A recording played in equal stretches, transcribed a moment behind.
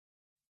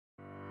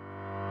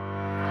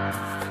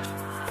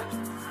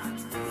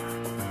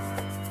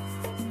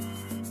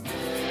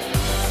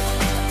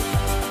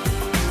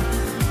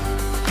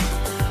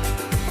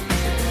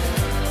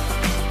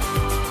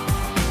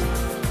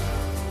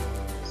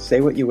Say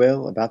what you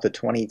will about the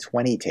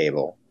 2020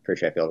 table for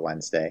Sheffield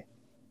Wednesday.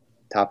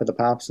 Top of the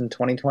pops in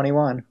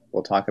 2021.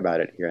 We'll talk about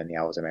it here in the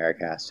Owls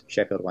Americast,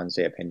 Sheffield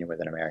Wednesday opinion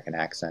with an American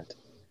accent.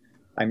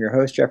 I'm your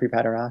host, Jeffrey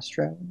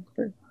Paterastro.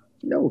 For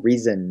no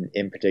reason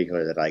in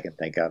particular that I can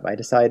think of, I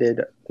decided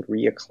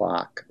 3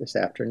 o'clock this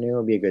afternoon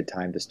would be a good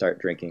time to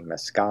start drinking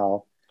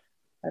mezcal.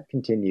 I've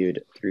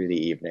continued through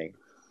the evening.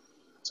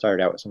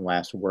 Started out with some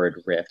last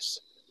word riffs,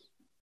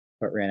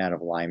 but ran out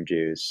of lime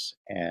juice.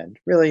 And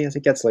really, as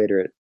it gets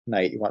later at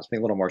night, you want something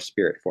a little more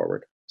spirit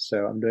forward.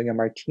 So I'm doing a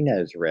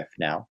Martinez riff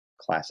now,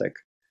 classic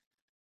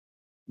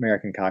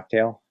American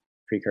cocktail,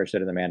 precursor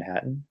to the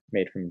Manhattan,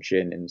 made from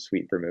gin and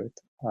sweet vermouth.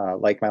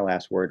 Like my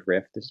last word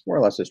riff, this is more or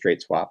less a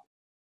straight swap.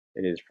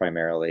 It is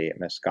primarily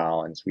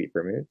mezcal and sweet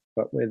vermouth,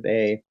 but with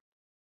a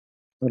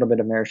little bit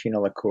of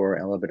maraschino liqueur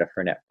and a little bit of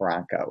Fernet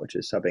Branca, which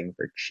is subbing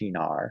for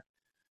Cynar,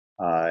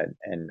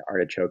 an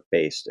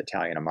artichoke-based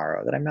Italian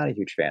Amaro that I'm not a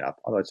huge fan of,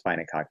 although it's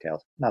fine in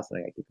cocktails. Not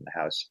something I keep in the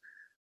house,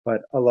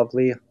 but a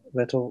lovely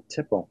little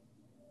tipple.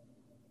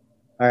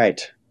 All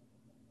right.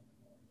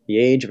 The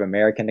age of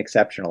American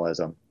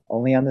exceptionalism,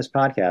 only on this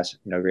podcast,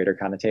 no greater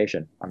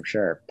connotation, I'm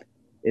sure,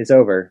 is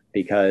over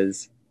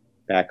because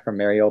back from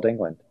merry old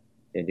England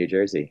in New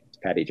Jersey, it's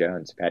Patty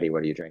Jones. Patty,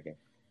 what are you drinking?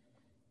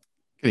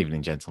 Good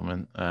evening,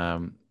 gentlemen.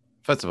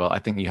 First of all, I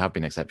think you have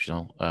been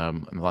exceptional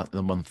in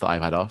the month that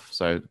I've had off.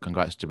 So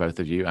congrats to both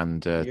of you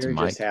and to Mike. You're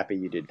just happy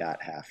you did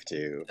not have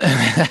to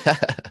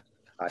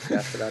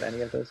podcast about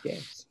any of those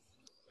games.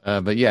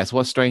 But yes,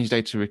 what a strange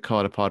day to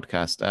record a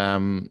podcast.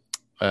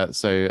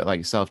 So like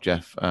yourself,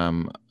 Jeff,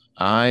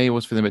 I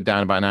was feeling a bit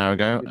down about an hour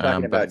ago. You're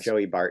talking about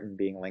Joey Barton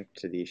being linked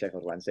to the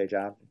Sheffield Wednesday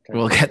job?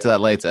 We'll get to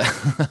that later.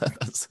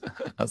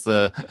 that's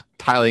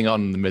piling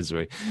on the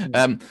misery.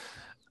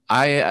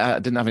 I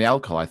didn't have any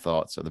alcohol, I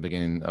thought, at the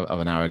beginning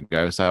of an hour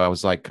ago. So I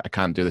was like, I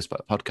can't do this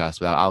podcast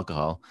without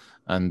alcohol.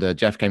 And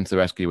Jeff came to the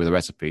rescue with a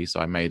recipe. So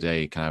I made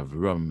a kind of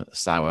rum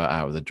sour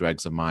out of the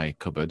dregs of my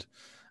cupboard.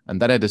 And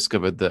then I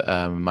discovered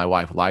that my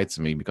wife lied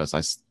to me because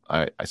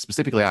I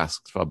specifically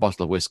asked for a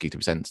bottle of whiskey to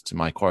be sent to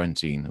my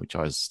quarantine, which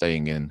I was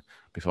staying in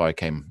before I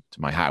came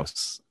to my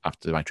house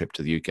after my trip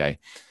to the UK.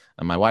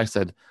 And my wife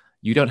said,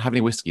 "You don't have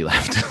any whiskey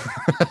left."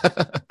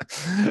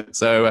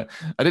 So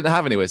I didn't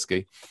have any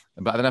whiskey,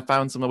 but then I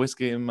found some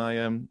whiskey in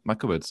my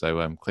cupboard.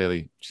 So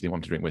clearly she didn't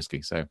want to drink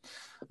whiskey. So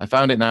I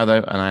found it now,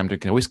 though, and I'm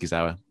drinking a whiskey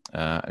sour.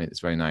 And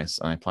it's very nice.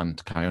 And I plan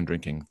to carry on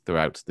drinking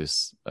throughout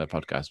this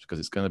podcast because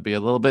it's going to be a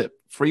little bit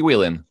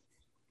freewheeling.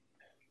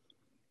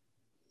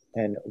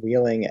 And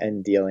wheeling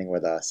and dealing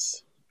with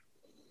us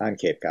on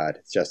Cape Cod,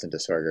 it's Justin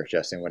Disorger.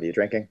 Justin, what are you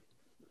drinking?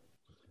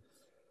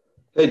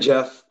 Hey,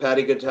 Jeff.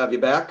 Patty, good to have you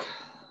back.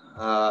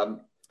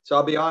 So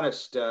I'll be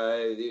honest,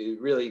 it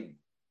really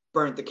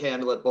burnt the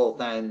candle at both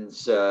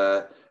ends,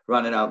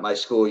 running out my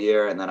school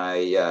year. And then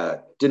I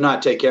did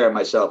not take care of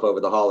myself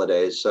over the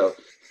holidays. So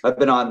I've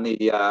been on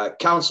the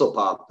council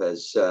pop,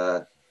 as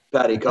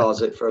Patty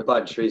calls it, for a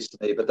bunch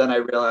recently. But then I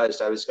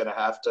realized I was going to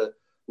have to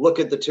look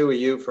at the two of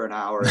you for an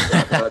hour and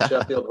talk about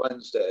Sheffield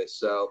Wednesday.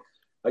 So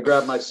I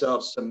grabbed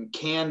myself some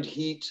Canned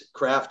Heat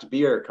Craft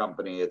Beer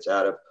Company. It's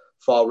out of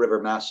Fall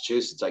River,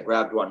 Massachusetts. I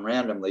grabbed one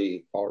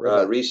randomly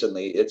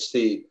recently. It's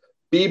the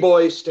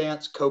B-Boy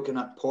Stance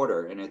Coconut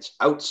Porter, and it's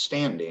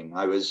outstanding.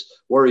 I was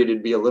worried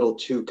it'd be a little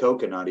too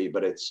coconutty,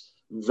 but it's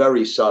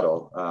very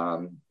subtle.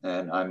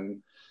 And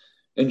I'm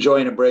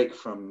enjoying a break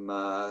from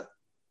the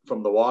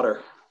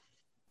water.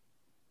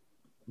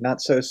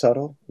 Not so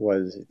subtle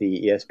was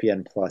the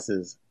ESPN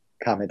Plus's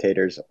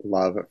commentators'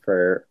 love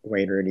for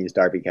Wayne Rooney's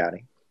Derby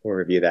County. We'll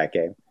review that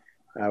game.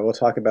 We'll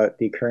talk about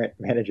the current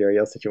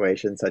managerial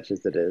situation, such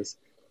as it is,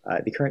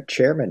 the current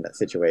chairman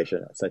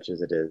situation, such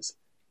as it is.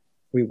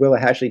 We will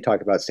actually talk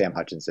about Sam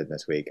Hutchinson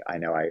this week. I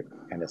know I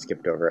kind of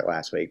skipped over it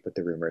last week, but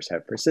the rumors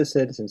have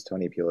persisted since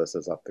Tony Pulis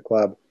has left the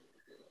club.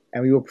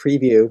 And we will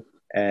preview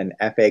an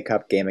FA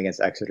Cup game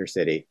against Exeter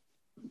City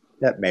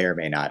that may or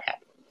may not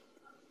happen.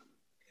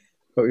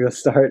 But we will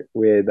start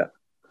with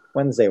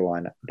Wednesday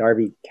 1,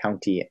 Derby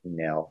County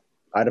 0,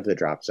 out of the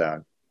drop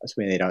zone,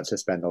 assuming they don't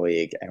suspend the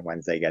league and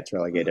Wednesday gets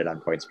relegated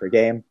on points per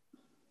game.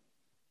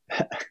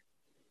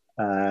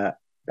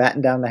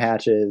 Batten down the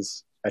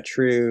hatches, a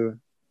true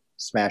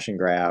smash and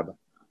grab.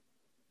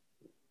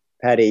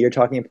 Patty, your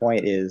talking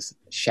point is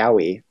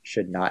Showy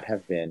should not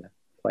have been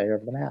player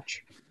of the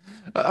match.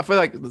 I feel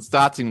like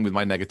starting with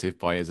my negative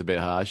point is a bit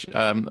harsh.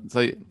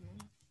 So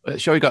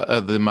Showy got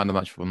the man of the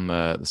match from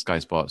the Sky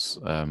Sports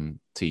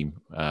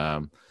team.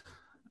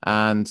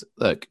 And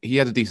look, he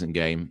had a decent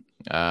game.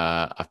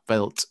 I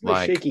felt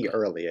like shaky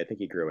early. I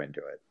think he grew into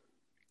it.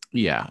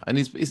 Yeah, and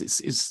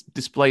he's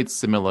displayed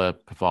similar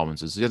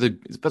performances. First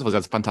of all, he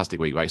had a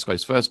fantastic week, right? He scored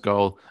his first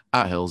goal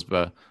at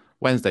Hillsborough,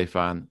 Wednesday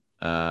fan.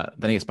 Then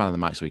he gets man of the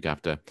match the week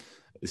after.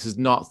 This is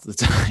not the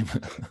time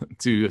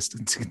to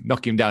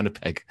knock him down a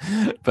peg.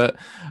 But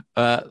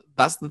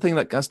that's the thing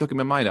that got stuck in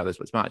my mind out of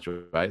this match,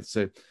 right?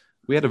 So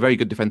we had a very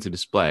good defensive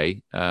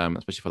display,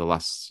 especially for the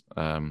last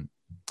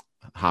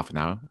half an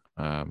hour,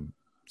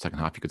 second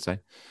half, you could say.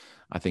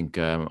 I think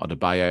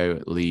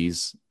Odebayo,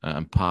 Lees,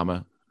 and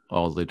Palmer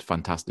all did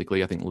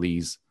fantastically. I think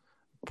Lees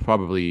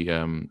probably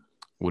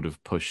would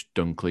have pushed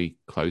Dunkley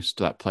close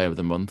to that Player of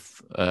the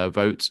Month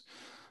vote.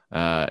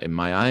 In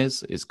my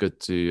eyes, it's good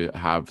to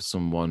have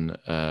someone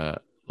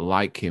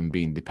like him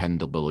being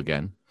dependable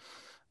again,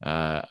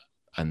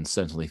 and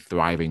certainly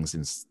thriving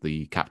since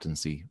the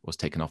captaincy was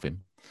taken off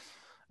him.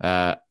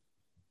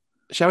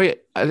 Shall we?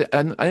 I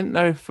didn't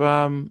know if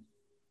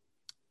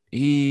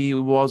he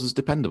was as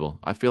dependable.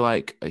 I feel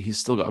like he's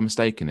still got a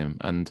mistake in him,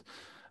 and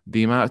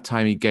the amount of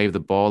time he gave the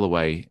ball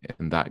away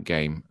in that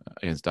game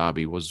against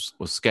Derby was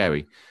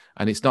scary.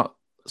 And it's not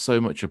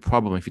so much a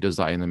problem if he does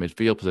that in the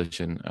midfield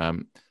position,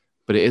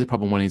 but it is a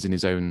problem when he's in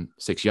his own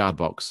 6-yard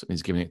box and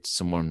he's giving it to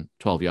someone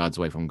 12 yards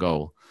away from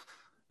goal,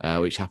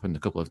 which happened a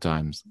couple of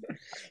times.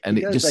 And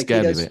it just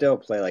scared me a bit. He does still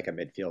play like a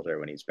midfielder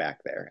when he's back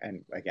there.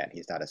 And again,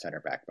 he's not a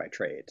center back by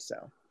trade.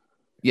 So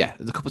yeah,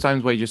 there's a couple of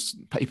times where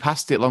he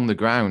passed it along the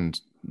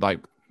ground, like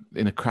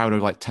in a crowd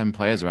of like 10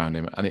 players around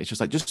him. And it's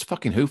just like, just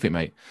fucking hoof it,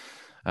 mate.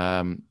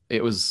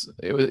 It's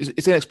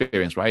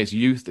inexperience, right? It's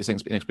youth, it's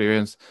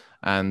inexperience.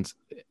 And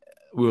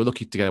we were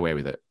lucky to get away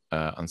with it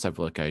on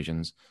several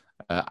occasions.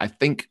 I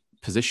think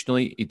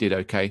positionally he did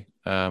okay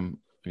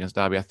against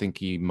Derby. I think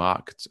he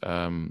marked,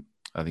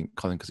 I think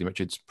Colin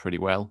Kazim-Richards pretty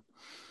well.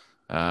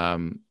 But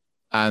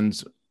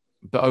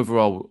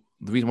overall,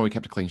 the reason why we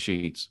kept a clean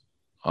sheet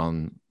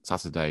on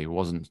Saturday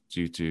wasn't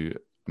due to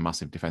a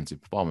massive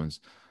defensive performance.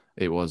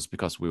 It was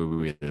because we were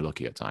really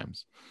lucky at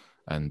times,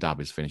 and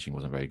Derby's finishing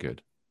wasn't very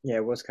good. Yeah,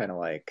 it was kind of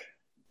like,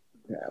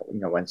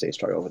 Wednesday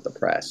struggled with the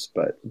press,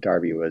 but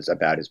Derby was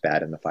about as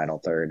bad in the final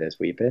third as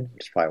we've been,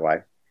 which is probably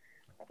why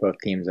both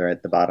teams are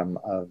at the bottom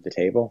of the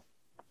table.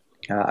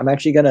 I'm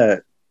actually going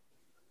to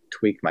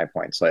tweak my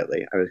point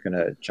slightly. I was going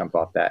to jump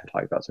off that and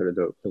talk about sort of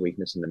the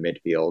weakness in the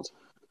midfield,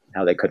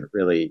 how they couldn't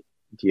really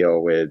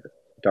deal with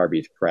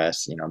Derby's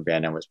press.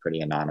 Bannon was pretty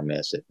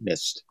anonymous. It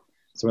missed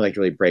someone like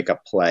really break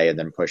up play and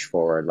then push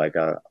forward like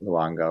a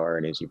Luongo or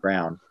an Izzy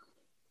Brown.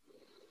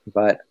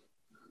 But,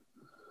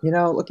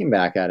 looking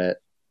back at it,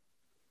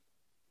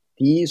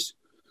 these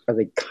are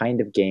the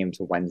kind of games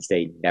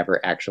Wednesday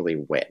never actually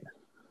win.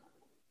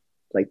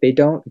 Like, they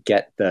don't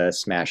get the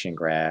smash and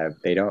grab.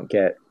 They don't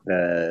get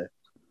the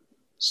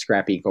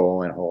scrappy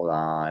goal and hold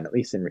on, at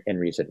least in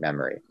recent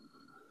memory.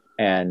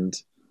 And,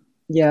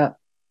 yeah,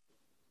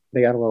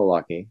 they got a little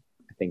lucky.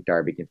 I think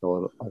Derby can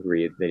feel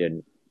aggrieved they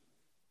didn't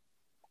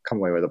come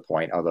away with a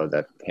point, although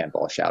the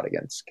handball shout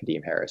against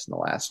Kadeem Harris in the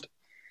last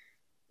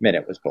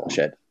minute was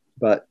bullshit.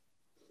 But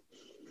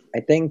I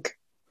think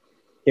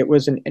it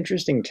was an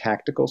interesting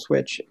tactical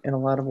switch in a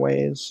lot of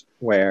ways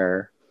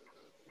where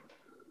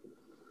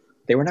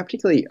they were not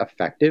particularly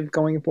effective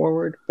going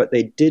forward, but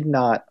they did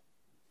not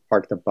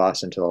park the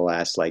bus until the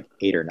last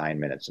 8 or 9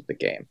 minutes of the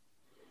game.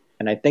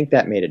 And I think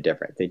that made a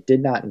difference. They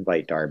did not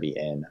invite Derby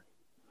in.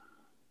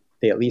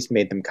 They at least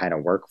made them kind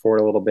of work for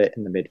it a little bit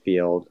in the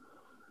midfield.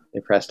 They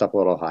pressed up a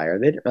little higher.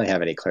 They didn't really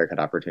have any clear-cut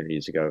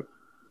opportunities to go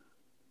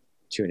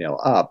 2-0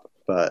 up,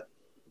 but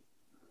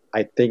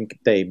I think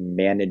they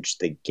managed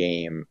the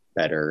game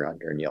better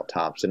under Neil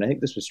Thompson. I think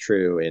this was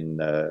true in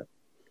the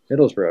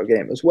Middlesbrough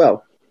game as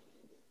well.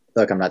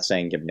 Look, I'm not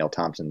saying give Neil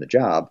Thompson the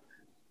job,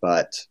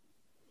 but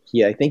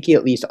I think he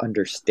at least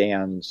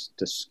understands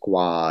the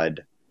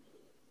squad,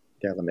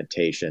 their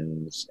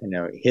limitations,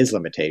 his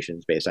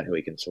limitations based on who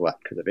he can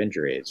select because of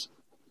injuries.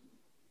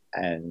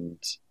 And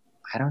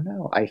I don't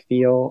know. I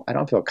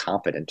don't feel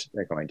confident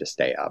they're going to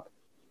stay up,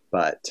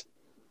 but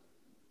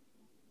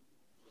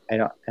I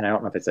don't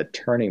know if it's a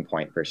turning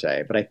point per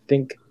se, but I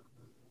think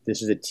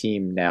this is a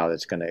team now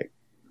that's going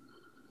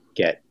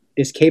to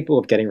is capable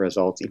of getting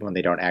results even when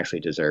they don't actually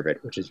deserve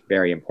it, which is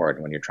very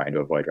important when you're trying to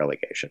avoid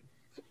relegation.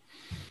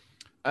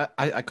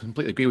 I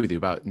completely agree with you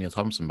about Neil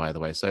Thompson, by the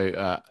way.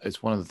 So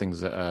it's one of the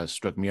things that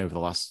struck me over the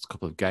last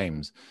couple of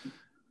games.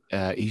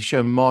 He's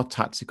shown more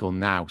tactical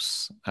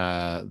nous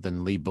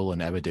than Lee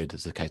Bullen ever did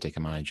as the caretaker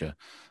manager.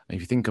 And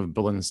if you think of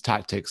Bullen's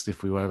tactics,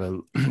 if we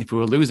were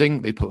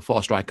losing, they'd put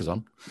 4 strikers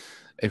on.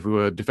 If we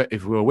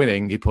were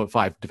winning, he'd put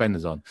 5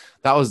 defenders on.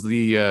 That was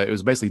it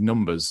was basically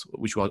numbers,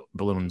 which were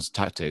Bullen's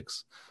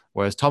tactics.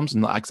 Whereas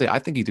Thompson, like I say, I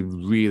think he did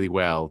really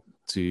well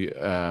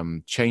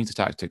to change the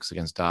tactics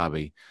against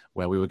Derby,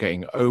 where we were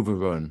getting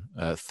overrun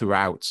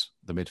throughout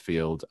the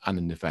midfield and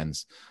in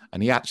defence.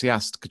 And he actually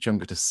asked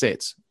Kachunga to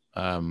sit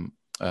on,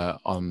 I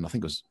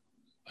think it was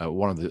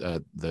one of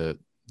the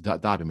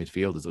Derby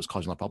midfielders that was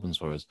causing a lot of problems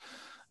for us.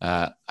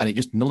 And it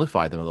just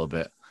nullified them a little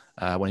bit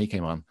when he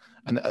came on.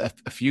 And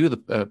a few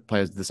of the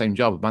players did the same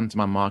job,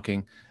 man-to-man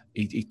marking.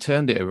 He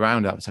turned it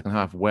around at the second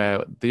half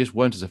where they just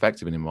weren't as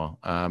effective anymore.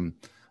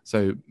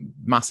 So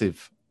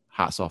massive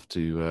hats off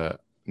to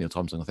Neil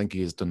Thompson. I think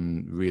he has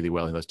done really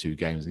well in those 2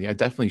 games. And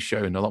definitely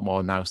shown a lot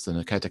more nous than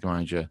a caretaker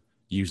manager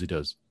usually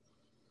does.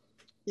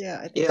 Yeah,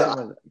 I think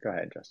go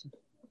ahead, Justin.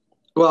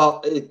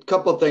 Well, a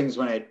couple of things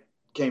when it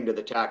came to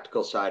the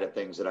tactical side of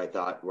things that I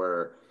thought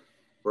were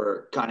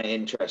kind of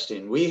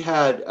interesting. We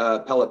had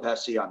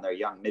Pelopessi on their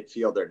young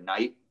midfielder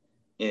night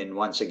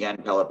once again,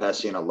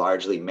 Pelopessi in a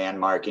largely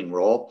man-marking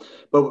role.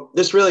 But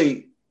this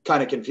really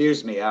kind of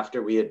confused me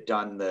after we had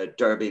done the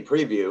Derby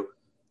preview.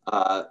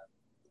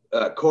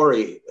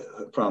 Corey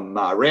from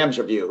Rams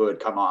Review, who had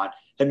come on,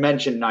 had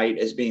mentioned Knight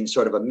as being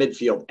sort of a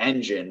midfield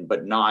engine,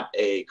 but not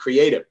a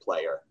creative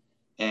player.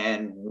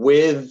 And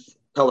with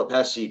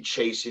Pelopessi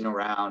chasing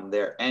around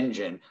their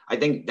engine, I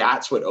think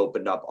that's what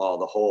opened up all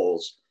the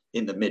holes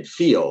in the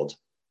midfield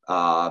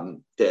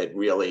that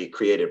really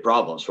created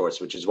problems for us,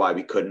 which is why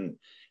we couldn't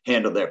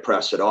handle their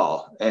press at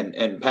all.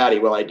 And Patty,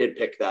 well, I did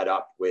pick that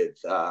up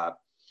with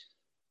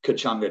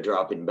Kachunga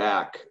dropping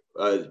back.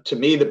 To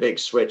me, the big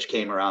switch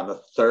came around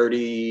the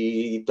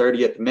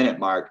 30th minute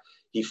mark.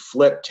 He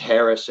flipped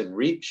Harris and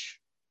Reach,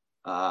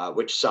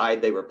 which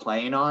side they were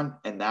playing on,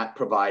 and that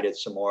provided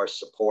some more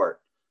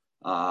support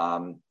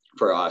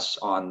for us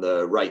on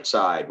the right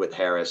side, with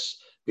Harris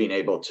being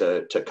able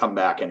to come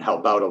back and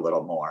help out a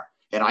little more.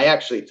 And I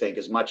actually think,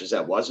 as much as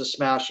that was a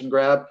smash and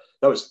grab,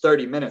 that was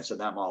 30 minutes of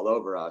them all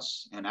over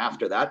us. And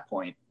after that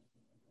point,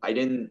 they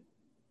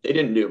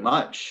didn't do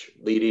much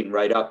leading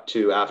right up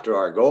to after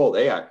our goal.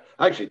 I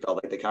actually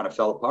felt like they kind of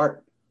fell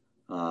apart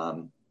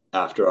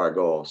after our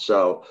goal.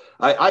 So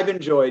I've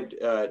enjoyed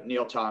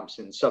Neil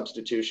Thompson's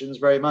substitutions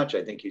very much.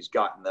 I think he's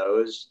gotten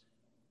those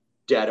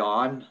dead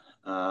on.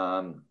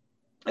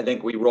 I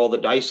think we roll the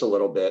dice a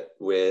little bit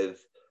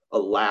with a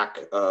lack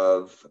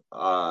of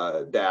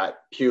that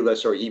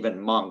Pulis or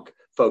even Monk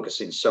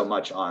focusing so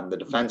much on the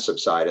defensive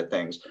side of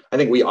things. I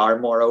think we are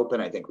more open.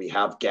 I think we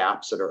have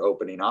gaps that are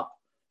opening up,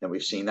 and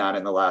we've seen that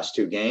in the last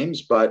 2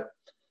 games. But,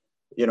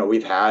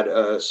 we've had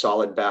a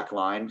solid back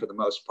line for the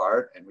most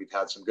part, and we've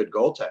had some good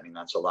goaltending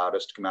that's allowed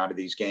us to come out of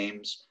these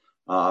games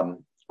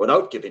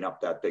without giving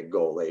up that big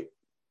goal late.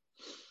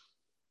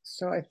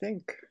 So I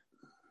think,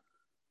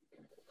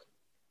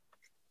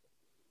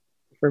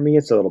 for me,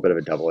 it's a little bit of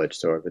a double-edged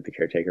sword with the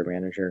caretaker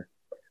manager,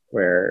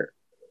 where,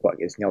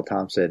 is Neil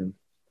Thompson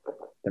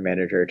the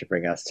manager to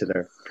bring us to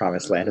the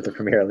promised land of the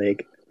Premier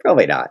League?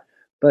 Probably not,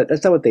 but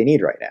that's not what they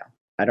need right now.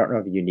 I don't know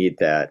if you need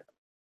that,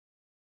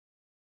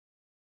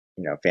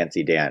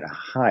 fancy Dan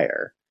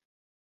hire.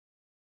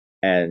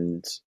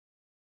 And,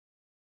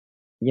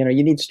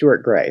 you need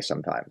Stuart Gray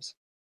sometimes.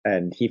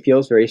 And he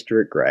feels very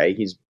Stuart Gray.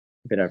 He's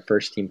been a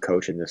first-team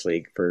coach in this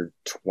league for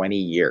 20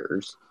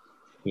 years.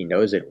 He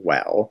knows it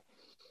well.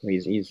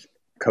 He's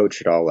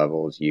coached at all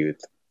levels, youth,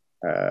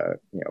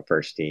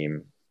 first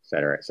team,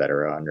 et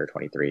cetera, under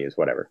 23s,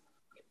 whatever.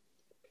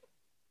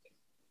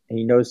 And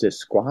he knows this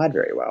squad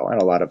very well, and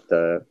a lot of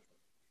the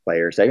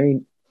players. I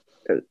mean,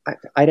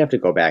 I'd have to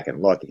go back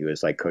and look. He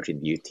was like coaching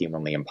the youth team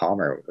when Liam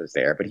Palmer was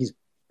there, but he's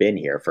been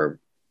here for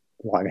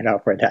long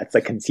enough where that's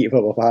a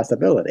conceivable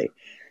possibility.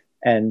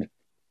 And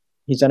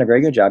he's done a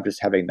very good job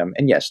just having them.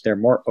 And yes, they're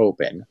more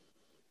open,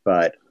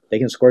 but they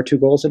can score 2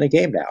 goals in a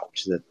game now,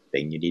 which is a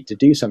thing you need to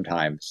do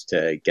sometimes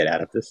to get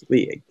out of this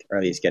league, or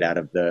at least get out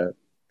of the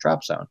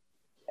drop zone.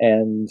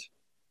 And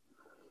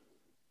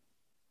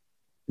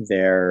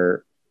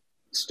they're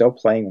still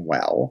playing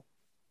well.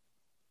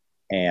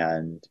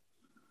 And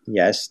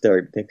yes,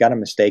 they've got a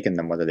mistake in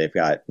them, whether they've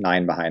got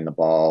 9 behind the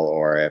ball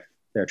or if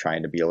they're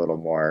trying to be a little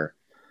more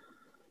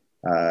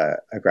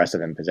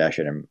aggressive in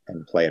possession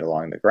and play it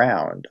along the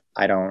ground.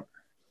 I don't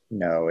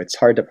know. It's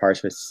hard to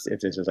parse if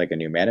this is like a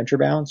new manager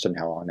bounce and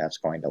how long that's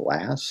going to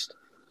last,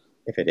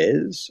 if it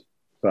is.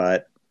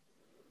 But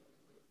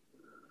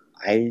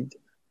I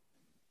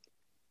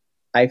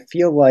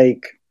feel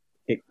like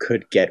it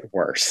could get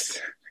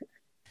worse,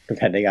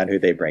 depending on who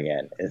they bring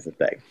in, is the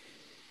thing.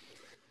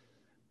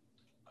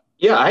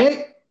 Yeah,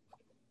 I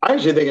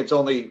actually think it's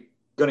only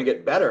going to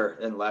get better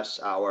unless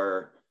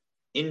our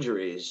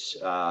injuries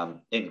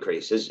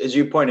increase. As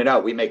you pointed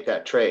out, we make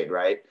that trade,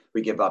 right?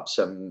 We give up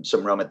some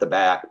room at the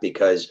back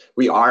because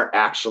we are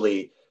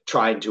actually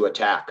trying to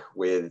attack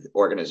with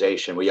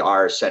organization. We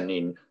are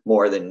sending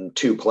more than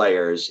 2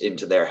 players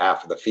into their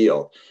half of the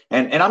field.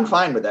 And I'm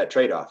fine with that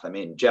trade-off. I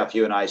mean, Jeff,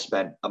 you and I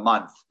spent a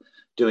month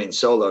doing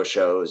solo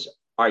shows,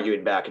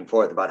 arguing back and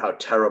forth about how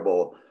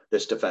terrible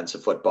this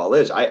defensive football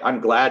is.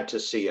 I'm glad to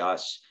see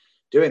us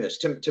doing this.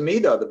 To me,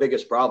 though, the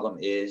biggest problem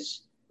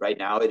is right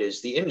now it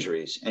is the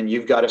injuries. And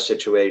you've got a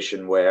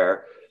situation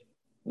where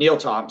Neil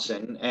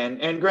Thompson,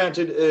 and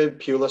granted,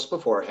 Pulis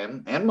before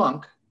him and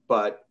Monk,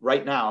 but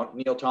right now,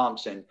 Neil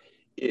Thompson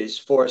is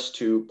forced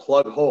to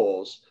plug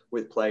holes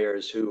with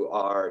players who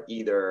are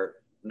either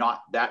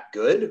not that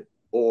good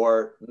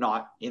or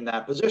not in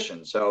that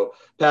position. So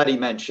Patty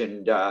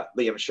mentioned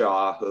Liam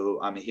Shaw,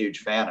 who I'm a huge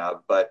fan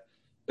of, but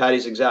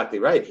Patty's exactly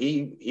right.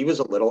 He was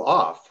a little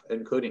off,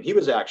 including he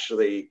was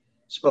actually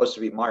supposed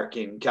to be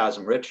marking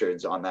Kazim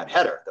Richards on that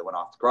header that went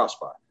off the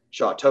crossbar.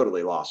 Shaw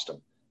totally lost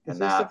him. And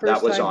that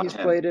was on him.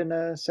 He's played in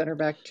a center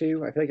back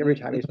too. I feel like every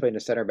time he's played in a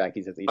center back,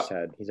 he's at least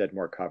had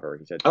more cover.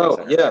 He's had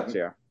backs,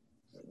 yeah.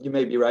 You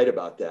may be right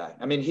about that.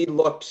 I mean, he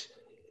looked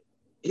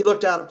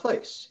out of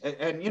place,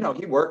 and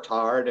he worked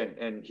hard,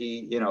 and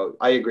he,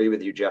 I agree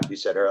with you, Jeff. You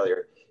said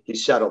earlier he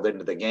settled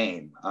into the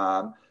game.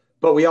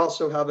 But we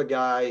also have a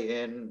guy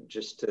in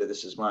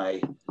this is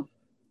my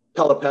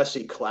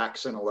Pelopessi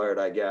klaxon alert,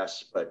 I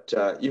guess. But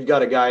you've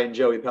got a guy in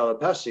Joey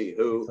Pelopessi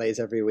who plays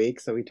every week,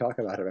 so we talk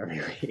about him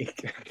every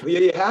week.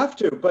 You have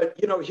to, but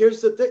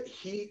here's the thing: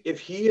 if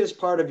he is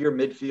part of your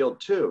midfield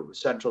too,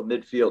 central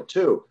midfield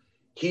too,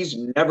 he's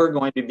never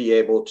going to be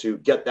able to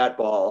get that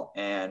ball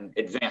and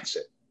advance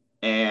it.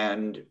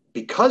 And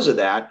because of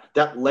that,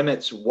 that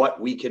limits what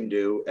we can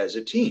do as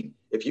a team.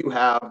 If you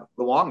have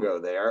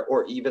Luongo there,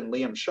 or even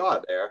Liam Shaw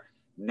there,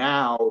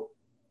 now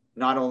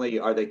not only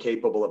are they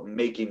capable of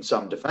making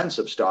some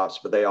defensive stops,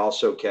 but they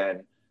also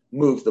can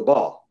move the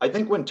ball. I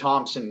think when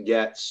Thompson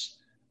gets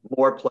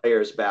more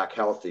players back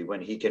healthy,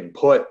 when he can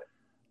put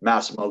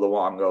Massimo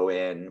Luongo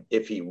in,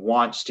 if he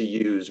wants to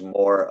use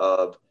more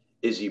of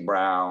Izzy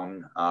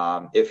Brown,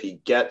 if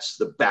he gets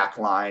the back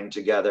line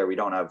together, we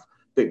don't have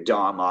Big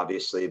Dom,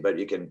 obviously, but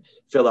you can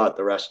fill out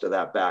the rest of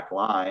that back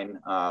line.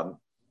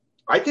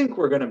 I think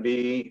we're going to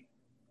be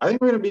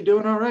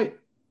doing all right,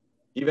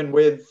 even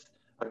with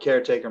a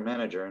caretaker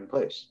manager in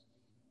place.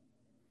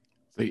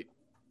 See,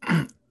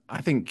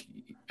 I think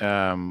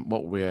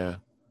what we're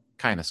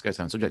kind of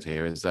skirting on subject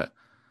here is that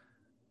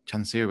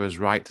Chansiri was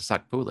right to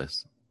sack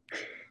Pulis.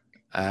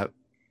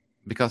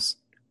 Because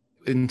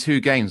in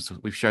 2 games,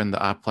 we've shown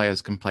that our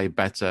players can play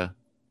better.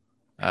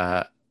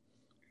 I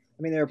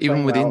mean, they were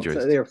even with well,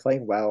 injuries. They were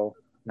playing well,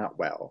 not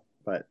well,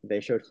 but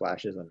they showed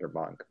flashes under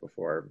Monk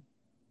before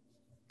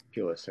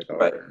Pulis took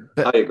over. Right.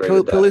 But I agree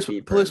with that.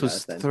 Pulis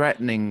was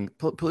threatening.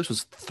 Pulis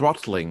was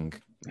throttling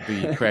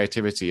the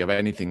creativity of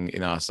anything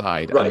in our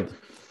side. Right.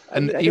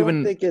 And I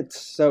even don't think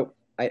it's so.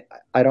 I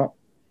don't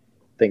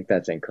think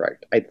that's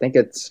incorrect. I think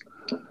it's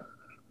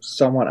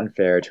somewhat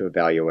unfair to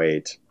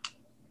evaluate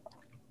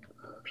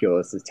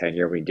Pulis'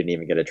 tenure. We didn't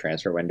even get a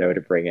transfer window to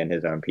bring in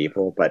his own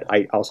people, but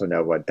I also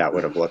know what that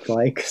would have looked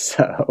like.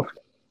 So,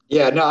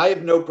 yeah, no, I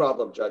have no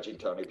problem judging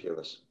Tony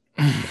Pulis.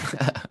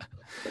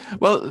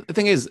 Well, the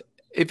thing is,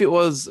 if it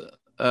was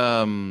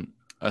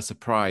a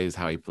surprise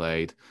how he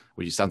played,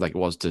 which it sounds like it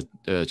was to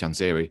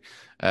Chansiri,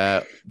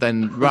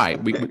 then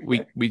right,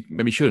 we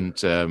maybe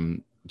shouldn't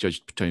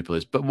judge Tony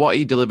Pulis. But what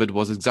he delivered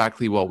was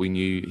exactly what we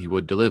knew he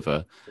would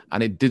deliver,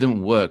 and it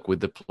didn't work with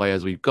the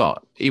players we've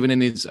got. Even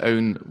in his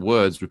own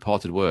words,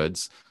 reported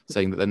words,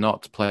 saying that they're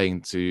not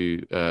playing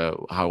to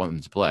how I want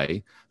them to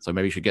play, so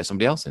maybe you should get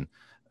somebody else in.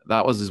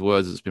 That was his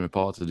words that's been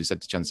reported. He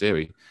said to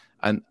Chansiri,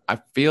 and I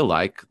feel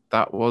like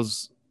that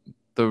was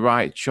the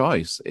right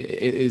choice. It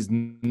is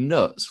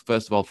nuts,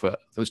 first of all, for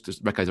let's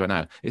just recognize right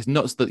now, it's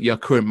nuts that your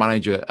current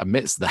manager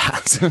admits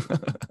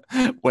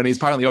that when he's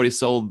apparently already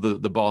sold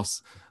the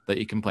boss that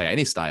he can play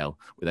any style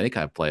with any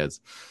kind of players.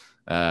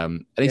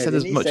 And he said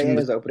as much in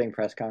his opening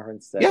press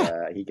conference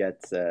that he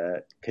gets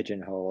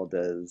pigeonholed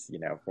as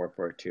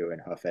 4-4-2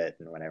 and hoof it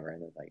and whatever.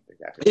 And like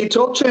he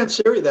told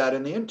Chansiri that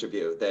in the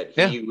interview that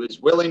he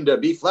was willing to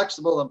be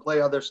flexible and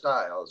play other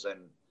styles. And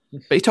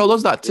but he told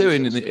us that too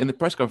in the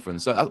press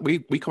conference. So we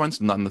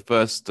commented on that in the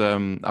first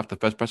after the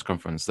first press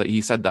conference, that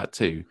he said that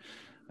too,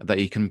 that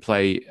he can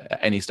play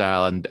any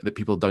style and that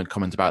people don't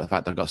comment about the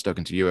fact that I got stuck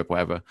into Europe,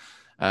 whatever.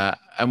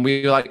 And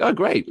we were like, oh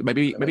great,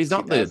 maybe he's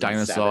not the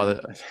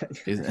dinosaur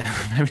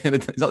maybe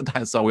he's not the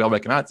dinosaur we all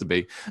make him out to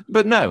be.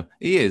 But no,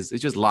 he is.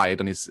 He's just lied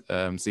on his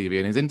CV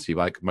and his interview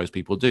like most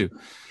people do.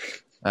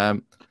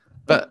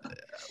 But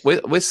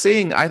we're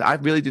seeing, I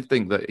really did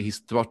think that he's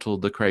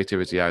throttled the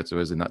creativity out of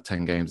us in that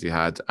 10 games he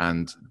had,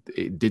 and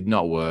it did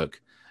not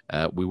work.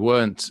 We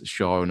weren't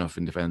sure enough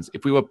in defense.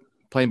 If we were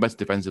playing better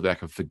defensively, I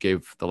can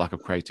forgive the lack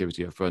of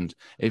creativity up front.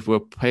 If we're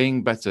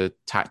playing better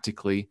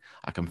tactically,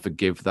 I can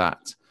forgive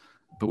that.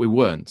 But we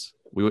weren't.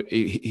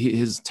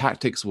 His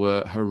tactics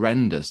were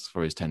horrendous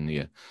for his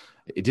tenure.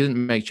 He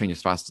didn't make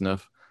changes fast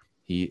enough.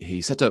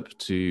 He set up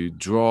to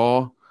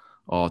draw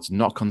or to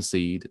not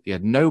concede. He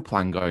had no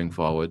plan going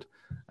forward.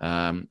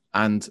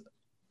 And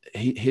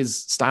his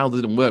style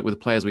didn't work with the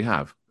players we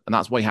have. And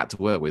that's what he had to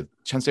work with.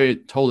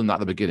 Chansiri told him that at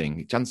the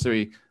beginning.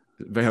 Chansiri,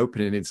 very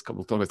open in his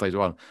couple of talks later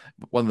on,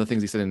 one of the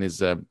things he said in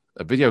his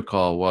video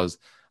call was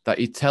that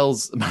he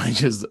tells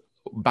managers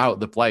about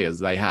the players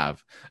they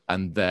have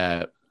and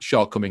their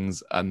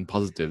shortcomings and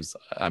positives.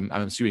 I'm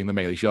assuming they're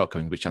mainly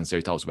shortcomings, which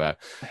Chansiri talks about.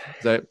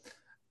 So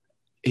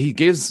he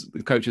gives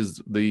the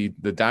coaches the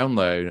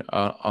download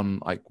on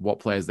like what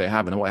players they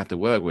have and what they have to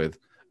work with.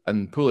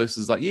 And Pulis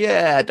is like,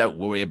 yeah, don't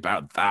worry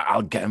about that.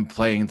 I'll get him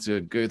playing to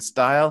a good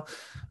style.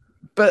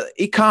 But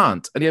he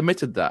can't. And he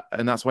admitted that.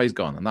 And that's why he's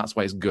gone. And that's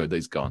why it's good that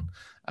he's gone.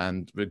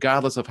 And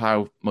regardless of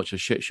how much a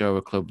shit show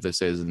a club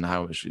this is and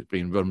how it's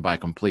been run by a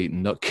complete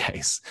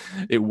nutcase,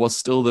 it was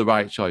still the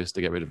right choice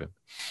to get rid of him.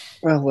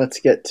 Well, let's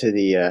get to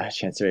the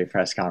Chansiri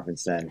press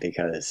conference then,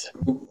 because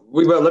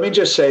we will. Let me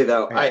just say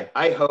though, right.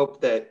 I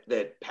hope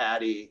that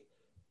Patty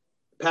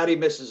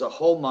misses a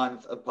whole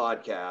month of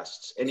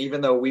podcasts, and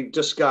even though we've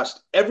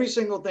discussed every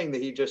single thing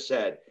that he just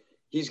said,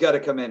 he's got to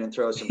come in and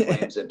throw some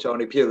flames at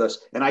Tony Pulis.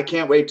 And I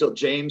can't wait till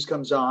James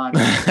comes on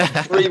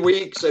 3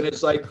 weeks and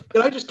it's like,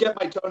 can I just get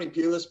my Tony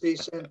Pulis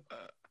piece in?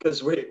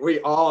 Because we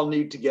all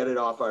need to get it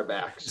off our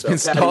backs. So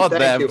it's been stored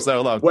there for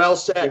so long. Well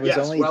said. It was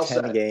only 10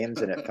 said.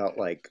 games, and it felt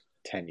like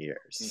 10 years.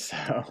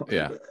 So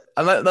yeah.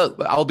 And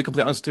I'll be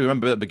completely honest too.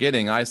 Remember at the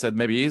beginning, I said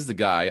maybe he's the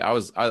guy. I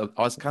was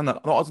kind of.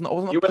 I wasn't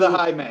You were the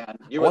high man.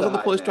 I was on the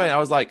push train. I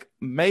was like,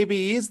 maybe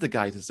he is the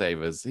guy to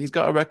save us. He's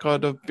got a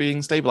record of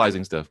being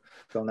stabilizing stuff.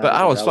 But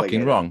I was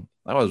fucking wrong.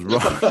 I was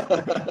wrong.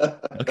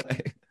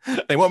 Okay.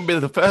 It won't be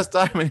the first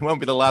time, and it won't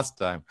be the last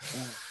time.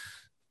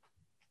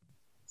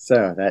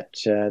 So that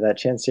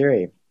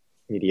Chansiri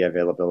media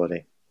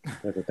availability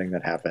was the thing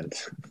that happened.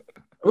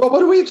 Well, what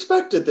do we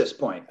expect at this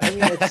point? I mean,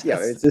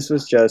 this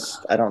was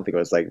just, I don't think it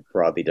was like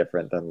broadly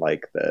different than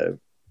like the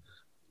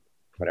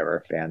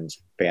whatever fan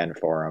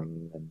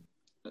forum. And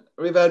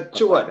we've had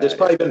two. What? There's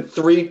probably been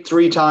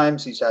three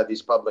times he's had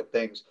these public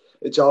things.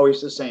 It's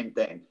always the same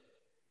thing.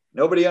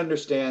 Nobody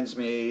understands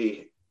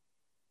me.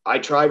 I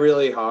try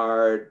really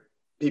hard.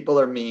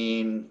 People are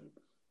mean,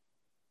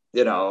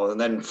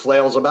 and then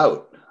flails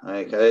about.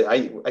 Like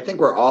I think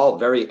we're all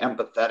very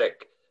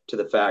empathetic to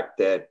the fact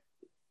that,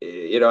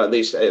 at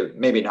least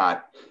maybe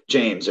not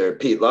James or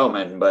Pete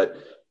Lohman, but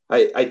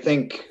I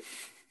think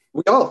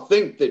we all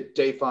think that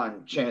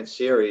Day'Fon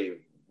Chansiri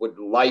would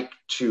like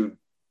to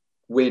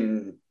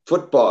win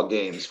football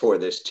games for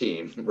this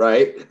team,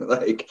 right?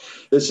 Like,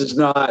 this is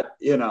not,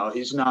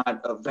 he's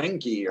not a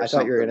Venky or something like that. I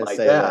thought you were going to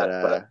say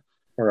that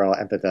we're all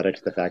empathetic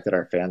to the fact that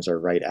our fans are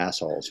right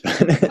assholes.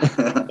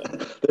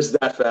 There's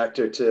that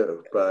factor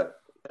too. But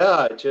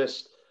yeah,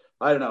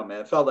 I don't know,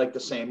 man. It felt like the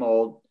same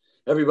old.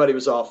 Everybody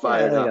was all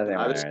fired up.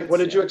 I was like, what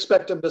did you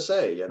expect him to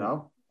say, I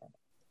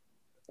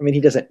mean, he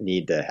doesn't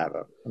need to have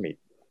a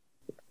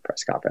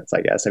press conference,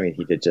 I guess. I mean,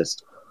 he did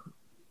just,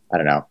 I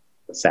don't know,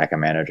 sack a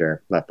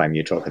manager, left by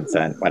mutual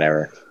consent,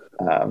 whatever.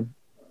 I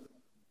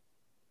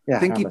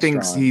think he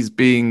thinks he's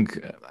being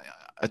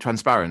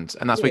transparent,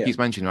 and that's what he keeps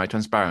mentioning, right?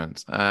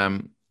 Transparent.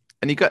 And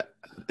you got,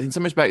 in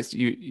some respects,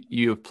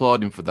 you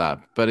applaud him for that,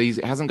 but he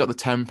hasn't got the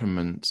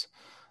temperament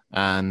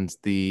and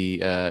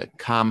the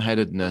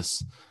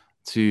calm-headedness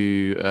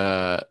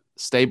to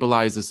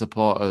stabilize the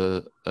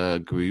supporter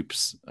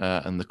groups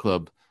and the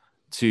club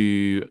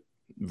to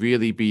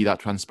really be that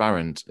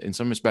transparent. In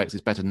some respects,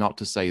 it's better not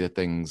to say the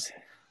things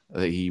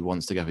that he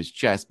wants to get off his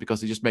chest,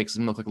 because it just makes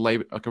him look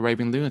like a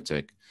raving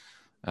lunatic.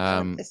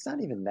 It's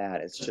not even that.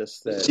 It's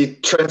just that... Is he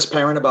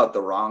transparent about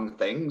the wrong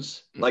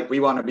things? Like, we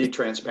want to be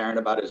transparent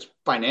about his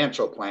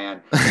financial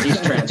plan. He's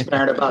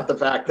transparent about the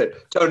fact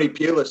that Tony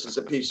Pulis is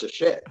a piece of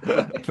shit.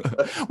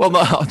 Well,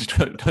 no,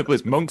 Tony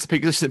Pulis, Monk's a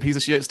piece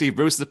of shit. Steve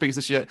Bruce is a piece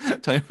of shit.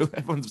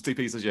 Everyone's a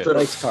piece of shit. He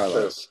likes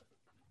Carlos.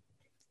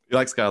 He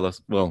likes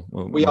Carlos. Well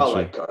we all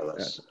like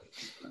Carlos.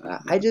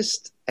 I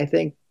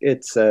think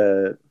it's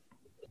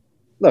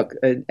look,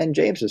 and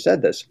James has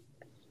said this.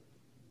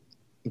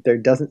 There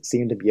doesn't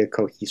seem to be a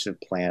cohesive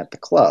plan at the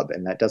club,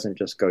 and that doesn't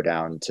just go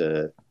down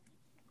to,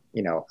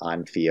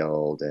 on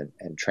field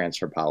and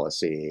transfer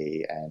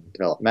policy and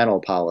developmental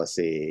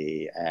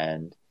policy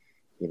and,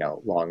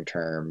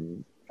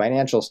 long-term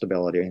financial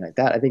stability or anything like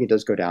that. I think it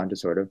does go down to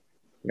sort of,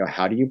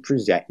 how do you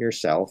present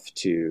yourself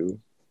to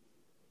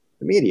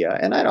the media?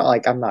 And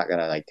I'm not going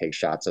to take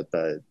shots at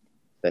the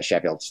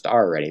Sheffield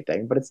Star or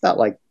anything, but it's not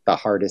like the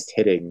hardest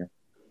hitting.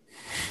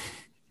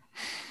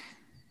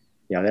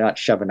 They're not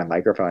shoving a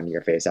microphone in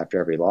your face after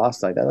every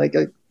loss like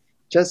that.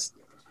 Just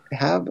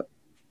have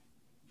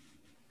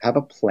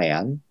a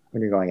plan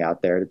when you're going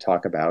out there to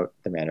talk about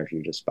the manager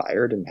you just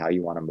fired and how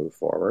you want to move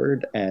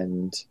forward.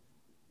 And,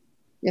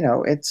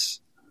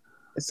 it's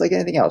like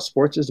anything else.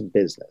 Sports is a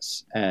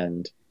business.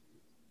 And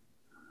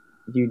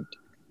you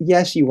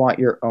want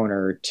your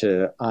owner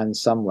to, on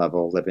some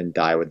level, live and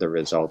die with the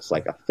results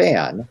like a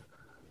fan.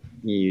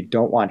 You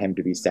don't want him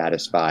to be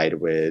satisfied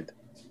with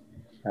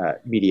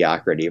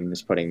mediocrity and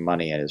just putting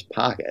money in his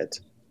pocket,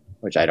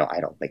 which I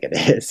don't think it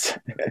is.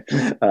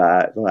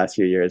 The last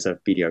few years of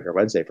mediocre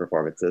Wednesday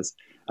performances.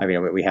 I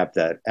mean, we have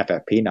the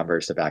FFP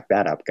numbers to back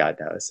that up, God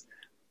knows.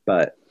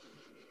 But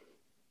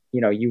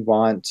you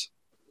want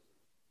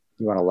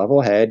a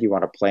level head. You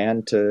want a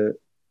plan to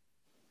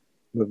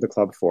move the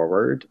club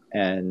forward,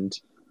 and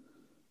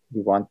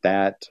you want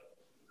that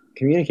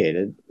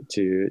communicated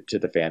to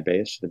the fan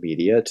base, to the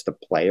media, to the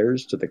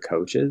players, to the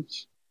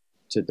coaches,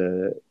 to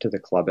the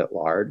club at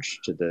large,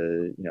 to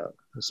the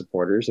the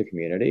supporters, the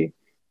community.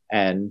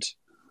 And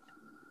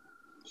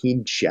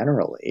he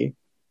generally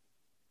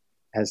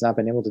has not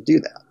been able to do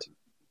that,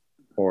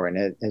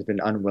 and has been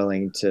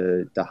unwilling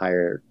to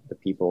hire the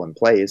people in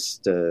place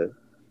to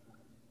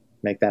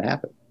make that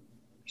happen.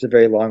 It's a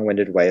very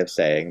long-winded way of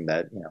saying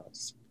that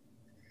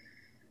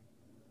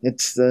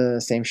it's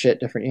the same shit,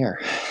 different year.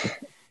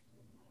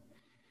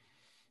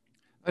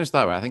 Just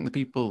that way. I think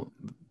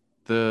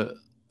the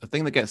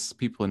thing that gets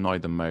people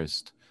annoyed the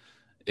most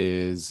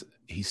is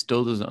he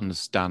still doesn't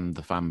understand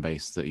the fan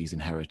base that he's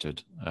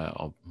inherited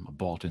or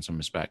bought in some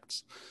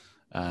respects.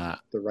 The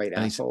right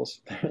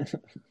assholes.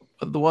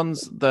 The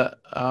ones that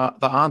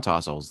aren't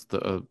assholes,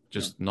 that are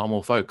just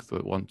normal folk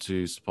that want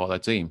to support their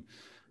team.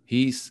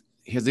 He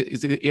has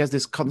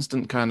this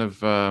constant kind of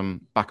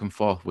back and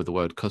forth with the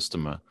word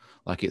customer,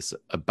 like it's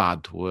a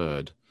bad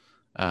word.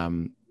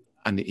 And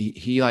and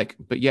he like,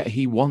 but yet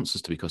he wants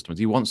us to be customers.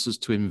 He wants us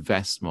to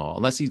invest more,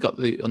 unless he's got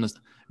maybe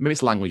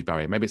it's a language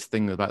barrier, maybe it's a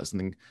thing about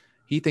something.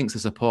 He thinks a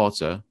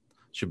supporter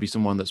should be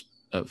someone that's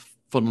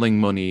funneling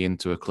money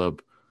into a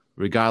club,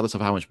 regardless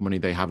of how much money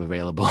they have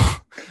available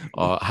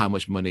or how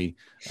much money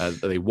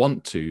they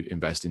want to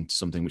invest into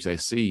something which they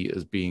see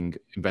as being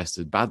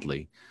invested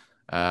badly.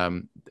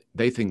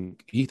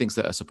 He thinks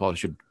that a supporter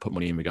should put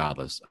money in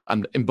regardless,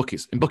 and in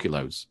bucket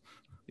loads.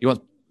 He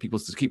wants people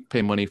to keep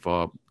paying money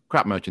for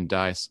crap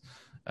merchandise,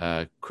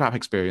 crap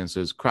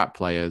experiences, crap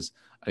players,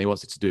 and he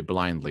wants it to do it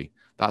blindly.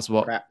 That's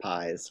what crap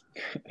pies.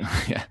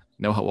 Yeah,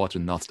 no hot water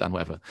and North Stand,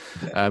 whatever.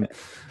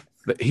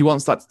 He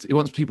wants that. He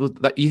wants people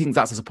that he thinks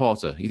that's a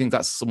supporter. He thinks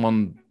that's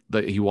someone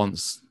that he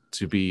wants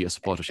to be a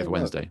supporter of Sheffield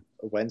Wednesday.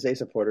 Wednesday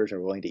supporters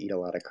are willing to eat a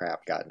lot of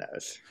crap, God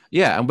knows.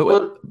 Yeah,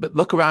 but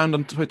look around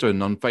on Twitter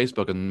and on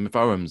Facebook and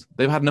forums.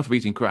 They've had enough of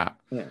eating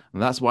crap, and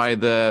that's why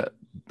they're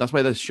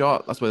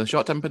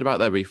short-tempered about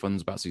their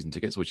refunds about season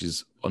tickets, which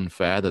is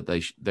unfair that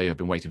they have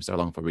been waiting so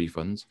long for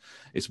refunds.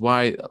 It's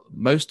why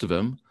most of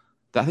them,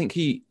 I think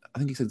he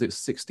said that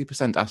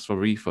 60% asked for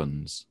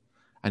refunds,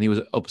 and he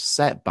was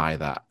upset by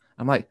that.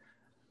 I'm like,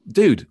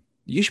 dude,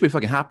 you should be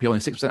fucking happy only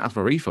 6% asked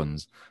for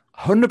refunds.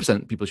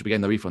 100% people should be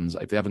getting the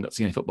refunds if they haven't got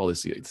seen any football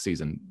this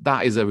season.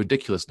 That is a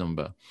ridiculous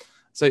number.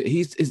 So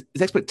his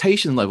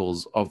expectation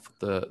levels of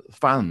the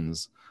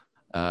fans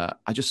are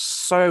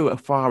just so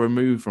far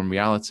removed from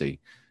reality.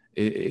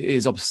 It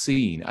is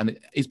obscene. And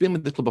he's been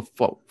with the club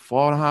for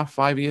 4.5,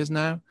 5 years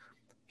now.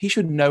 He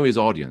should know his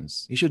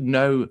audience. He should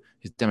know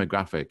his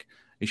demographic.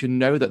 He should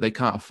know that they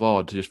can't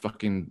afford to just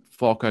fucking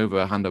fork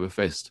over hand over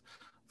fist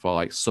for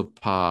like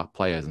subpar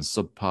players and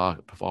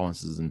subpar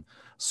performances and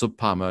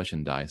subpar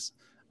merchandise.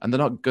 And they're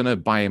not going to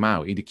buy him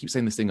out. He keeps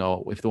saying this thing,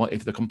 oh, if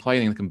they're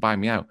complaining, they can buy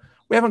me out.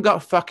 We haven't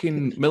got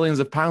fucking millions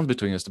of pounds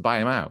between us to buy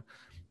him out.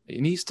 He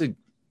needs to,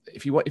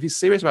 if he's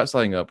serious about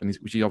selling up,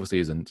 which he obviously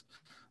isn't,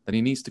 then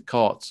he needs to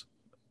court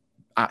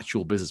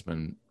actual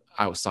businessmen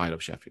outside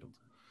of Sheffield.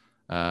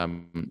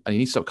 And he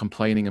needs to stop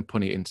complaining and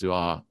putting it into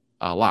our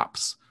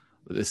laps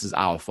that this is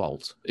our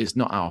fault. It's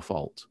not our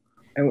fault.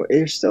 And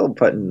you're still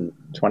putting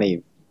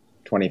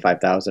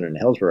 25,000 in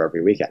Hillsborough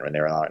every weekend when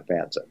they're allowing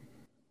fans in.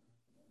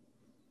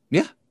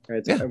 Yeah.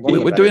 It's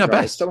we're doing our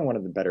best. It's still one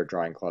of the better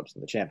drawing clubs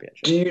in the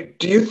championship.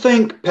 Do you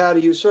think,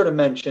 Patty, you sort of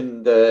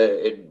mentioned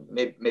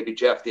maybe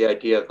Jeff, the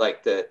idea of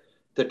like the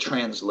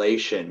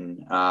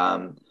translation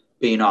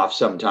being off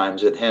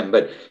sometimes with him,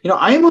 but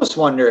I almost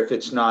wonder if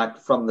it's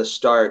not from the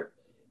start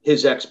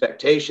his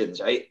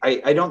expectations.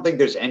 I don't think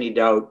there's any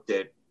doubt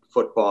that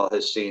football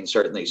has seen,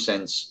 certainly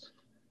since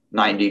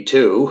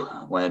 '92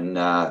 when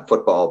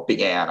football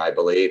began, I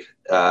believe,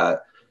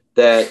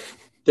 that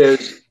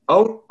there's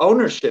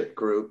ownership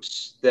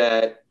groups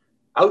that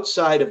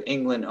outside of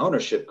England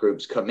ownership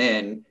groups come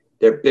in.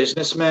 They're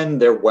businessmen,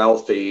 they're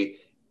wealthy,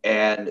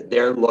 and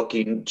they're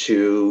looking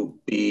to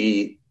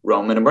be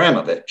Roman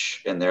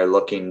Abramovich, and they're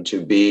looking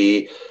to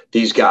be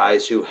these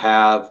guys who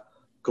have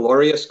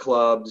glorious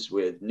clubs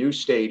with new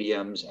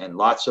stadiums and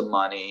lots of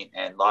money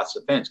and lots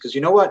of fans. Because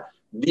you know what?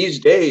 These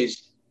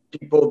days,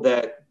 people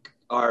that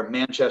are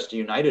Manchester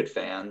United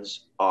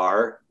fans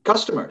are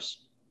customers.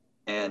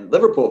 And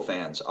Liverpool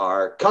fans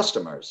are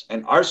customers,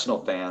 and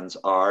Arsenal fans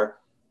are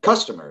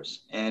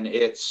customers. And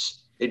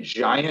it's a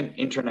giant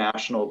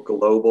international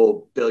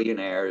global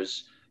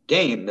billionaires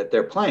game that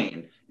they're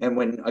playing. And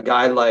when a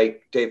guy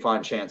like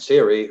Stefan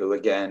Chansiri, who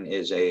again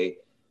is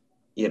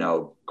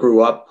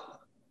grew up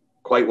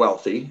quite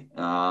wealthy,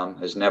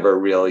 has never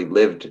really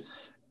lived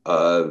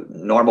a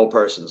normal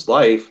person's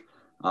life,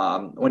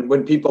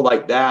 when people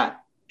like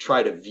that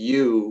try to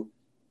view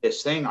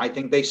this thing, I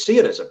think they see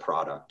it as a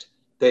product.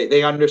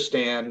 They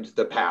understand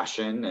the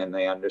passion, and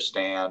they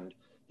understand,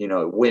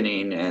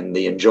 winning and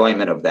the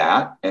enjoyment of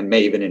that, and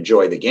may even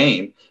enjoy the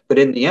game. But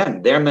in the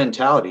end, their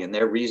mentality and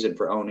their reason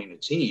for owning a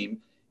team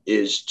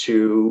is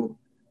to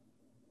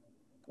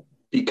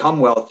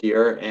become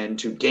wealthier and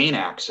to gain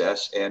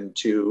access, and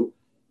to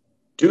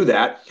do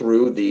that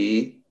through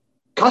the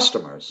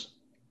customers.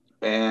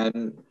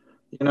 And,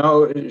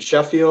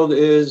 Sheffield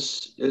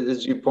is,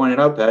 as you pointed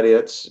out, Patty,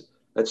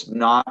 that's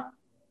not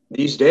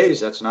these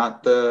days. That's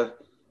not the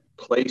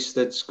place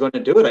that's going to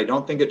do it. I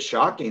don't think it's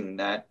shocking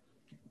that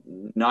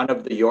none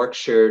of the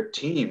Yorkshire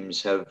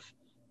teams have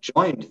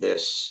joined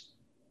this,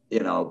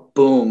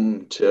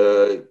 boom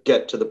to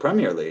get to the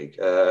Premier League.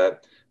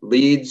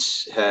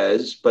 Leeds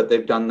has, but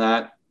they've done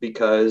that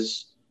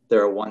because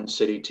they're a one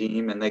city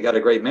team and they got a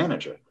great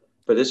manager.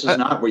 But this is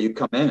not where you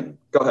come in.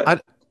 Go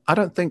ahead. I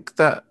don't think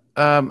that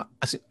I'm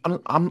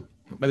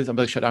maybe I'm going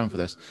to shut down for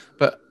this,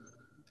 but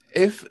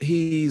if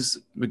he's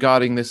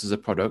regarding this as a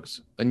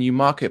product, and you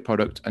market a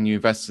product and you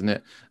invest in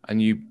it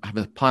and you have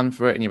a plan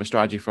for it and you have a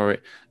strategy for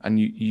it and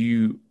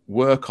you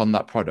work on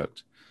that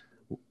product,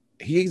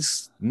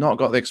 he's not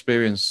got the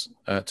experience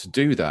to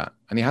do that,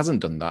 and he hasn't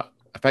done that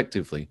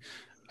effectively.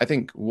 I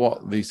think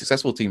what the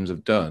successful teams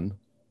have done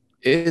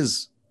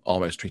is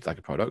almost treat like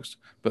a product,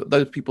 but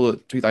those people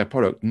that treat like a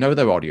product know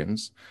their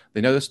audience.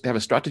 They know this, they have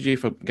a strategy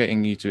for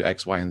getting you to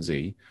X, Y, and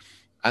Z,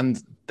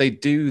 and they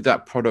do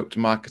that product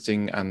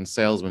marketing and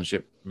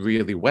salesmanship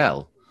really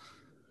well,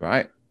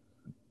 right?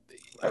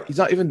 He's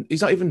not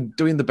even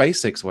doing the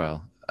basics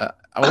well.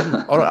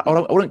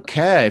 I wouldn't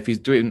care if he's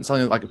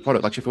selling like a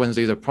product, like Sheffield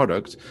Wednesday is a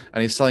product,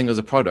 and he's selling us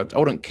a product. I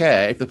wouldn't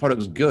care if the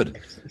product's good.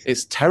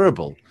 It's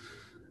terrible,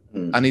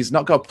 and he's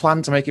not got a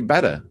plan to make it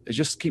better. It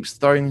just keeps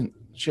throwing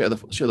shit at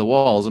the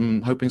walls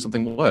and hoping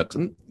something works.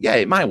 And yeah,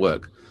 it might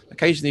work.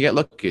 Occasionally, you get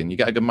lucky and you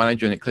get a good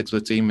manager and it clicks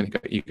with the team and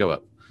you go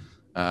up.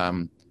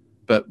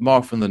 But more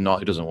often than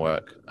not, it doesn't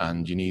work,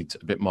 and you need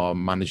a bit more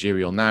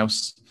managerial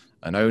nous,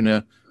 an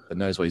owner that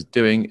knows what he's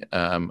doing.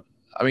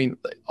 I mean,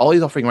 all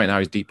he's offering right now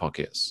is deep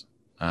pockets,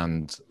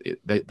 and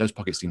those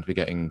pockets seem to be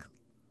getting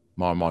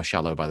more and more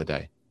shallow by the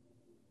day.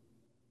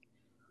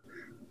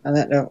 On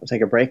that note, we'll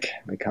take a break.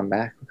 When we come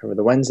back, we'll cover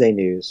the Wednesday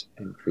news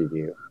and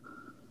preview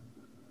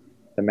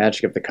the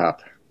magic of the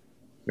cup,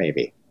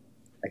 maybe,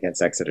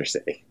 against Exeter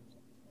City.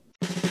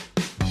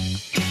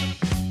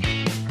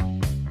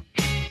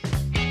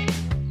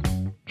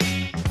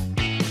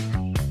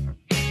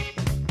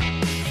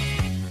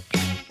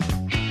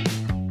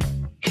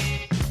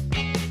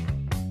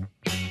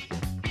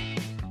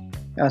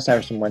 Now it's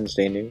time for some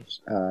Wednesday news.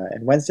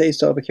 And Wednesday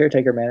still have a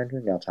caretaker manager,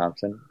 Neil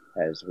Thompson,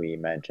 as we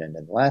mentioned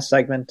in the last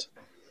segment.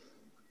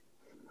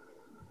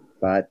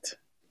 But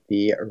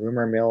the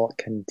rumor mill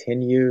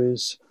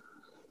continues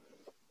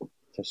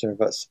to serve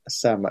us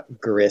some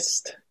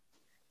grist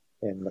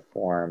in the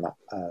form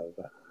of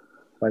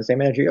Wednesday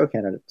managerial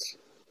candidates.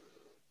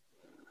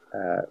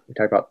 We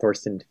talked about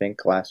Thorsten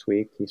Fink last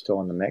week. He's still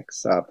in the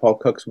mix. Paul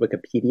Cook's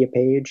Wikipedia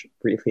page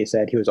briefly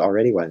said he was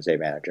already Wednesday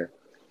manager.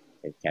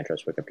 You can't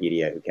trust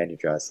Wikipedia. Who can you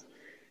trust?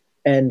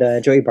 And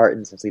Joey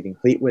Barton, since leaving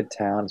Fleetwood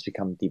Town, has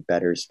become the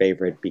bettor's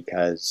favorite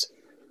because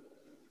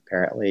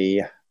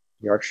apparently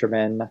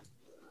Yorkshiremen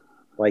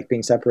like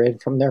being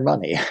separated from their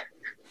money.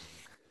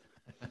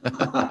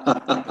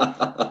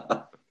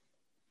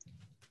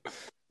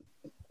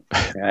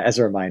 As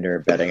a reminder,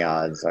 betting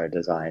odds are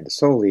designed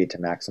solely to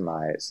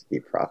maximize the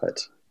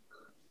profit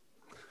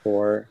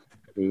for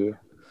the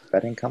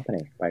betting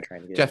company by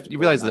trying to get Jeff, you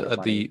realize that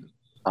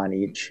on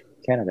each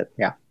candidate.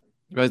 Yeah.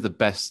 You realize the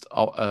best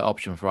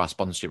option for our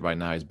sponsorship right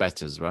now is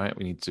bettors, right?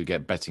 We need to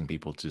get betting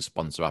people to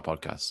sponsor our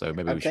podcast. So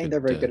maybe I'm we saying should. They're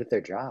very good at their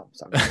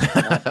jobs. I'm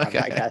not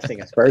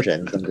casting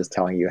aspersions. I'm just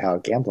telling you how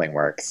gambling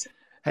works.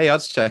 Hey,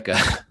 odds checker,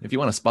 if you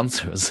want to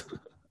sponsor us.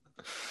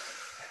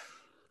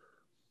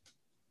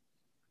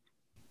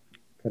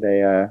 Could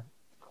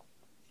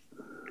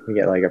we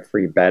get like a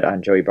free bet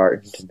on Joey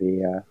Barton to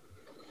be?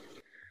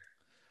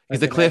 He's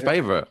the clear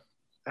favorite.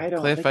 I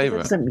don't. Clear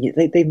favorite.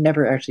 They've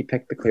never actually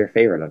picked the clear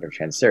favorite under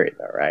Chancery,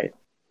 though, right?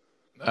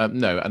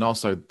 No, and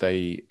also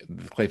the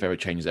clear favorite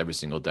changes every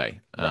single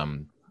day,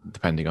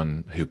 depending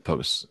on who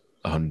puts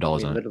 $100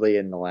 on it. Literally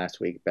in the last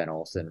week, Ben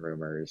Olsen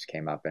rumors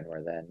came up and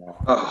were then.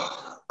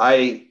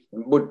 I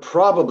would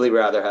probably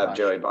rather have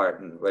Joey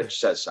Barton, which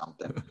says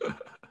something.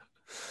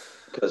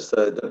 Because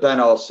the Ben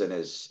Olsen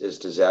is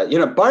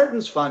disaster.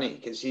 Barton's funny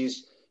because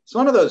he's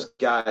one of those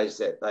guys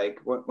that, like,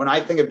 when I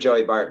think of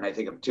Joey Barton, I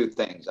think of two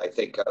things. I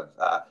think of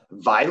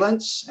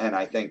violence and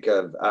I think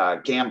of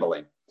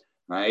gambling,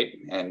 right?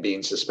 And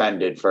being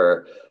suspended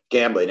for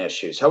gambling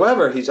issues.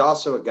 However, he's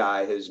also a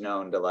guy who's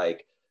known to,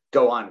 like,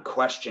 go on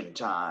Question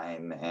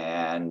Time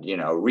and,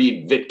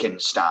 read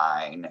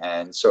Wittgenstein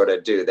and sort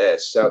of do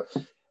this. So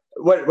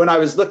when I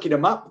was looking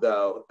him up,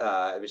 though,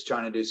 I was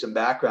trying to do some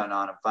background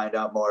on him, find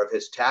out more of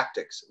his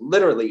tactics.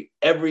 Literally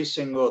every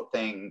single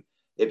thing.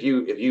 If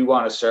you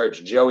want to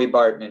search Joey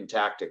Barton in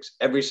tactics,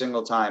 every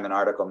single time an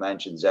article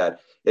mentions that,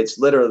 it's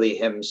literally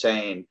him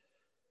saying,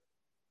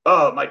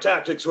 "Oh, my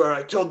tactics were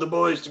I told the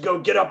boys to go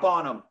get up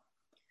on them."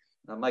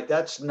 And I'm like,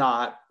 that's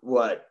not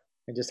what.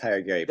 I just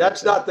hired Gary.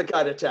 That's not the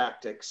kind of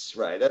tactics,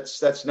 right?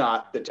 That's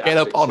not the tactics get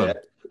up on them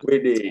we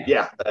need.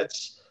 Yeah,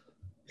 that's.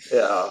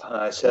 Yeah,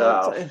 I said,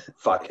 "Oh,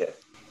 fuck it."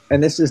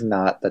 And this is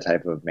not the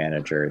type of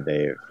manager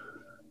they've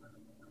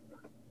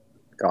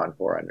gone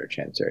for under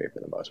Chancery for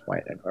the most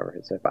part, and whoever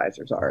his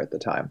advisors are at the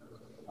time.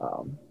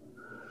 Can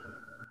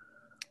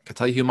I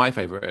tell you who my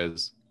favorite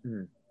is?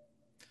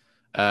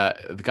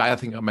 The guy I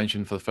think I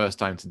mentioned for the first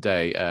time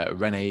today,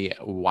 Rene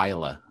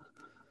Weiler.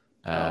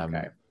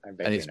 Okay, I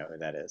bet you know who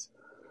that is.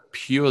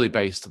 Purely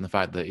based on the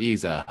fact that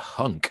he's a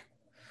hunk.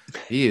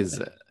 He is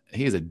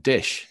a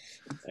dish.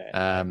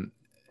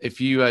 If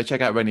you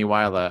check out Rene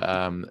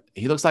Weiler,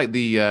 he looks like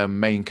the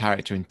main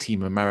character in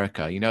Team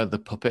America. You know, the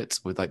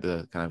puppets with like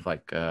the kind of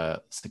like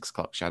 6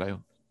 o'clock shadow.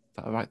 Is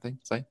that the right thing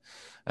to say?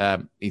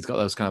 He's got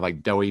those kind of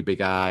like doughy big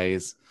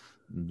eyes,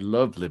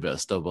 lovely bit of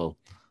stubble.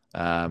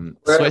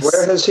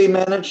 Where has he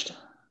managed?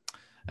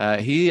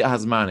 He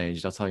has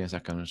managed. I'll tell you in a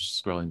second. I'm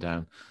just scrolling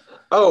down.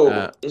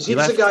 Oh, is he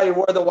the guy who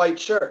wore the white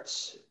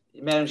shirts? He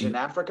managed in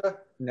Africa?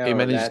 No,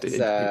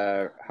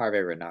 that's Harvey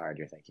Renard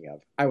you're thinking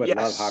of. I would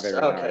love Harvey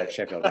Renard at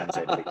Sheffield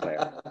Wednesday, to be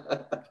clear.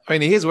 I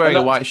mean, he is wearing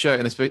a white shirt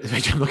in this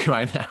picture I'm looking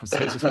right now. So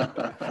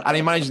and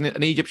he managed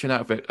an Egyptian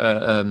outfit,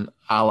 Al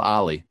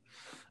Ali.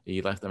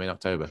 He left them in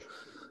October.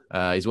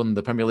 He's won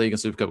the Premier League and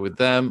Super Cup with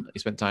them. He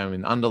spent time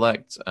in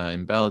Anderlecht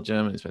in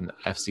Belgium. He spent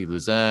FC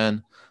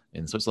Luzern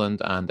in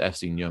Switzerland and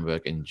FC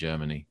Nuremberg in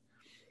Germany.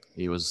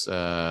 He was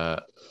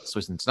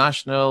Swiss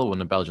international,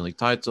 won a Belgian league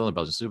title, a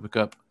Belgian Super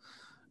Cup.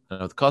 And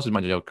over the course of his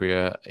managerial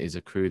career, he's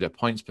accrued a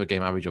points per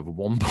game average of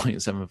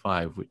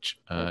 1.75, which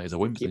is a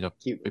win percentage of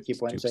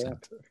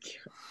 52%.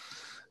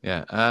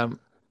 Yeah.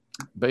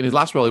 But in his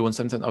last role, he won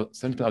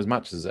 70% of his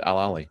matches at Al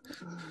Ahly.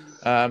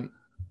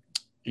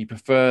 He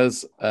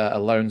prefers a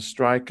lone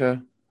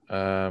striker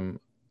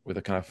with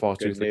a kind of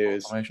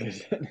 4-2-3 formation.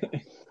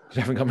 You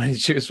haven't got many to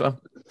choose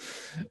from.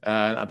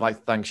 I'd like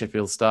to thank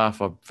Sheffield staff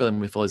for filling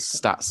me with all his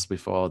stats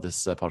before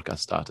this podcast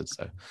started.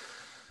 So,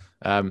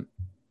 I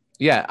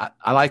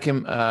like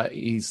him.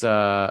 He's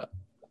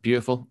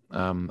beautiful,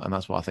 and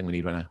that's what I think we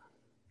need right now.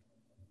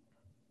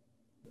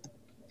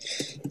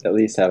 At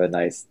least have a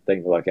nice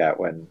thing to look at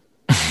when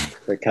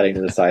they're cutting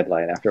to the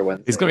sideline after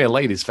one. He's going to be a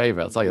ladies'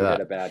 favorite, I'll tell you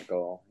that. A bad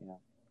goal. Yeah.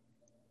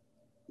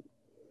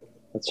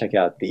 Let's check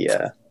out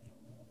the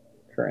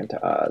current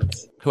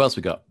odds. Who else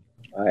we got?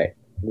 All right.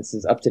 This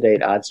is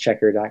up-to-date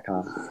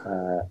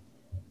oddschecker.com.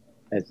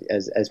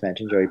 As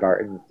mentioned, Joey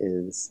Barton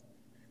is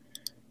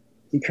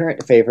the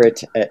current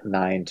favorite at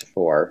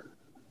 9-4.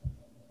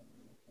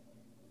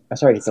 I'm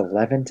sorry, he's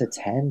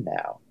 11-10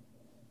 now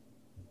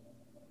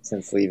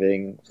since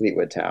leaving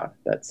Fleetwood Town.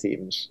 That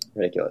seems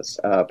ridiculous.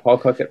 Paul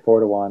Cook at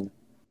 4-1.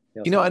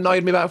 You know what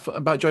annoyed me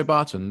about Joey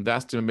Barton? They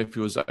asked him if he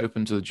was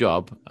open to the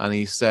job, and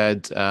he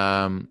said,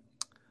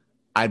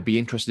 I'd be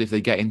interested if they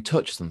get in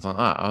touch, something like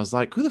that. I was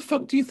like, who the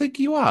fuck do you think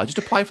you are? Just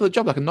apply for the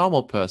job like a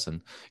normal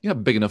person. You're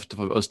not big enough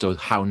for us to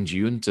hound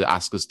you and to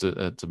ask us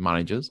to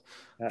manage us.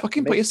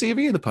 Fucking put your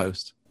CV in the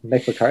post.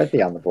 Mick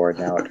McCarthy on the board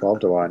now at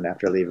 12-1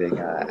 after leaving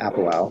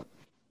Applewell.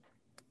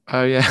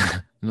 Oh, yeah.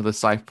 Another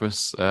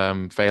Cyprus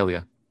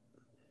failure.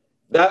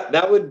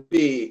 That would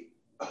be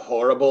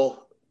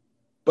horrible,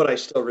 but I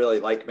still really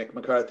like Mick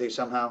McCarthy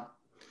somehow.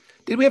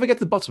 Did we ever get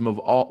to the bottom of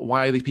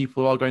why the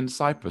people are all going to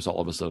Cyprus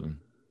all of a sudden?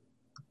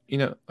 You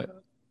know,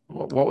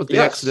 what was the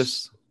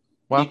exodus?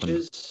 What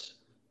Beaches,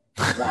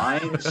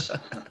 wines,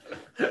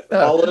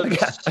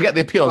 olives. I get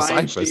the appeal of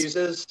Cyprus.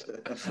 Cheeses.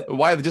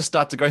 Why have they just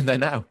started going there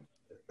now?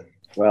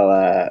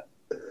 Well,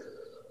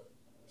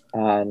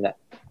 on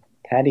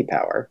Paddy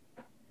Power,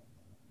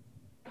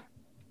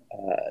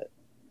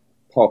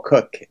 Paul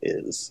Cook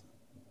is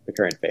the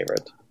current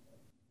favorite.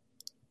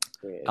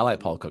 I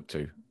like Paul Cook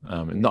too.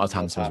 Not as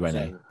handsome as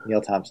Rene.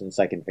 Neil Thompson,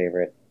 second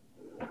favorite.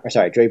 Or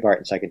sorry, Joey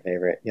Barton, second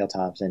favorite. Neil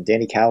Thompson.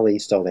 Danny Cowley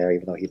still there,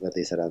 even though he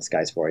literally said on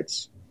Sky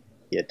Sports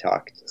he had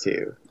talked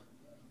to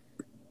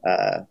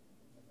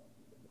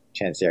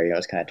Chance Dario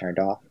was kind of turned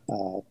off.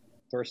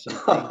 Thorsten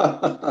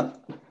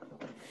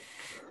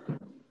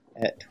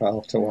at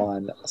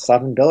 12-1.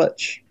 Slaven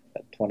Bilic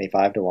at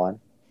 25-1.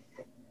 I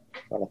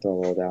want to throw a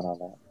little down on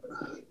that.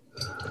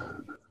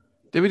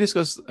 Did we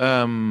discuss? We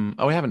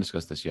haven't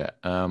discussed this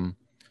yet. The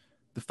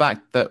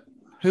fact that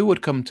who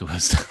would come to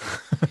us?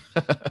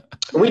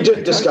 We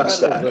did discuss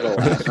that a little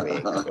last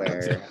week.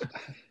 Where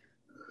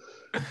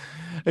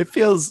it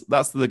feels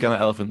that's the kind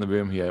of elephant in the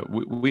room here.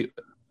 We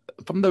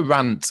from the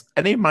rant.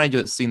 Any manager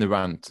that's seen the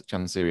rant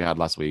Chansiri had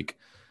last week,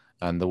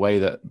 and the way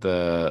that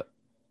the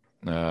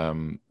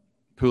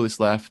Pulis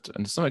left,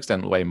 and to some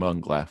extent the way Mung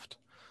left,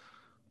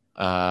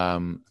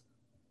 and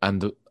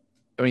I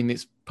mean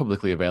it's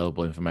publicly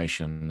available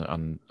information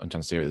on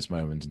Chansiri at this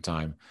moment in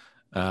time.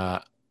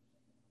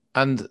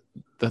 And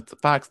the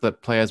fact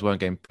that players weren't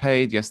getting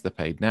paid, yes, they're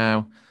paid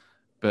now,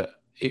 but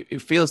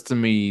it feels to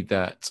me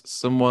that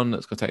someone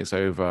that's going to take us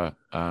over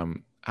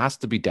has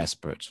to be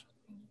desperate.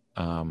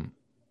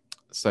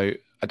 So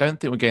I don't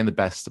think we're getting the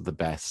best of the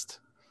best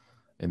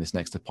in this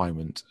next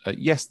appointment.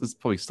 Yes, there's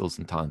probably still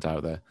some talent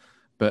out there,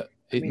 but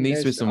it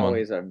needs to be someone.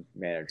 There's always a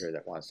manager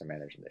that wants to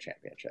manage in the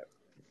championship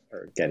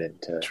or get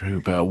into.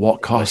 True, but at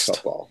what cost?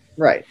 Football.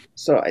 Right.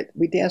 So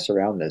we danced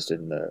around this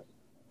in the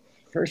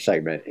first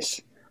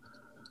segment.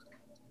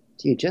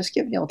 Do you just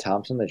give Neil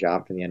Thompson the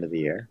job for the end of the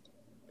year?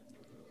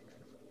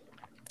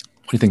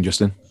 What do you think,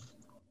 Justin?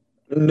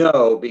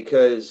 No,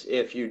 because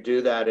if you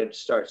do that, it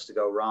starts to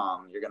go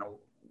wrong. You're gonna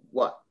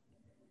what?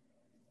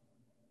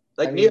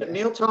 Like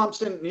Neil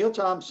Thompson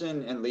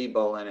and Lee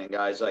Bowen and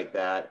guys like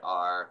that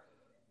are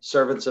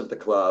servants of the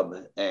club,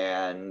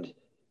 and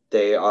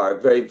they are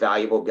very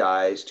valuable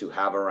guys to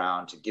have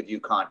around to give you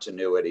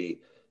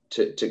continuity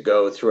to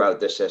go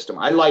throughout the system.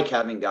 I like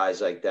having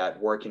guys like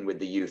that working with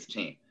the youth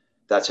team.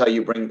 That's how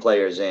you bring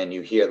players in.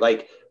 You hear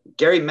like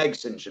Gary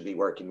Megson should be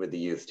working with the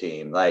youth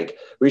team. Like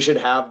we should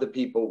have the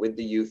people with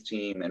the youth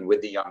team and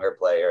with the younger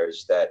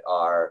players that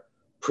are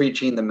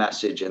preaching the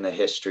message and the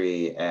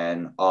history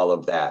and all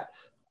of that.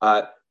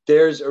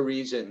 There's a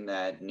reason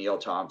that Neil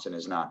Thompson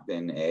has not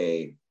been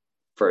a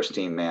first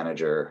team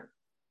manager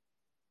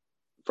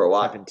for a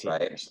while,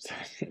 right?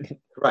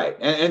 Right.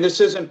 And this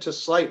isn't to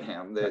slight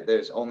him.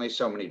 There's only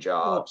so many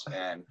jobs,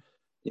 and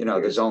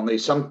there's only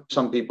some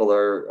people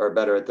are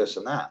better at this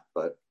and that.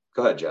 But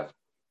go ahead, Jeff.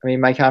 I mean,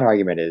 my counter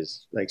argument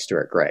is like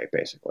Stuart Gray,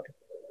 basically.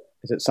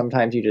 is that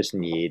sometimes you just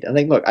need. I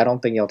think. Look, I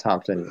don't think Neil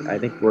Thompson. I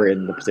think we're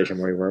in the position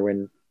where we were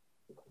when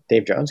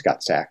Dave Jones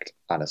got sacked.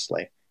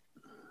 Honestly,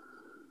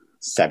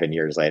 7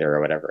 years later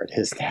or whatever it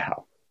is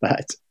now,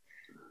 but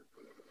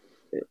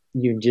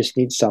you just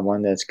need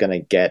someone that's going to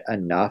get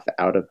enough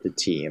out of the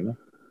team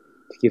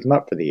to keep them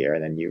up for the year,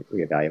 and then you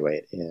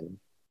reevaluate in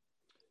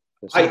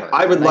the summer.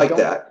 I would like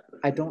that.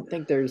 I don't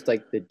think there's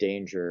like the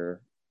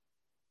danger,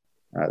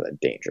 but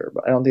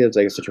I don't think it's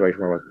like a situation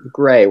where with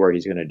Gray where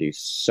he's going to do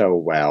so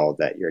well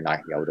that you're not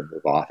going to be able to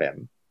move off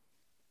him.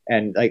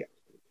 And like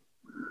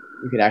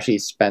you can actually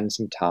spend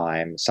some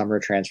time, summer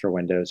transfer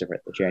windows, or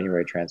the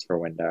January transfer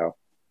window.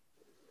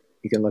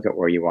 You can look at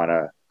where you want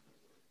to,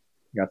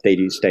 if they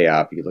do stay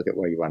up, you look at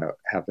where you want to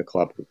have the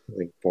club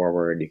moving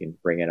forward. You can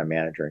bring in a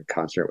manager in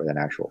concert with an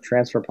actual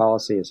transfer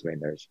policy, assuming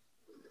there's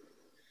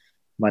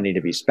money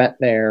to be spent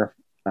there.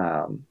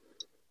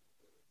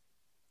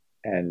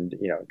 And,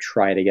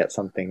 try to get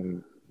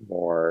something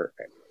more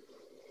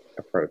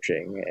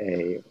approaching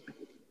a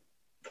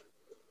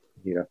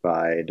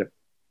unified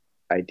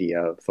idea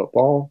of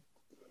football.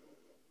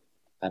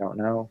 I don't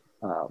know.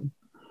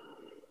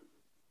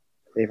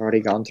 They've already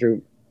gone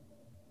through.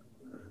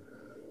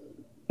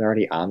 They're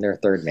already on their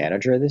third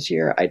manager this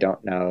year. I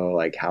don't know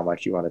like how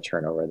much you want to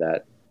turn over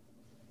that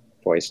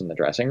voice in the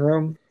dressing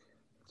room.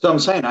 So I'm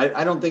saying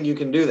I don't think you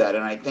can do that.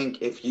 And I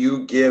think if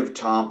you give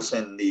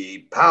Thompson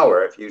the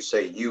power, if you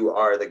say you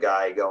are the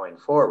guy going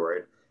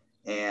forward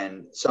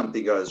and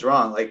something goes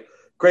wrong, like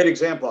great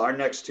example, our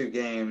next two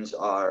games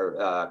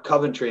are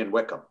Coventry and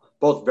Wickham,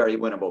 both very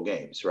winnable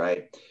games,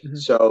 right? Mm-hmm.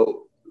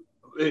 So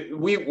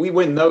we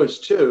win those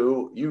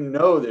two,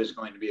 there's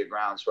going to be a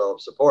groundswell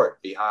of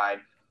support behind,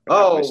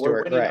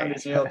 we're winning under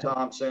Neil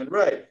Thompson.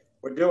 Right.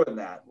 We're doing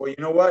that. Well, you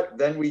know what?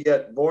 Then we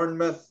get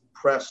Bournemouth,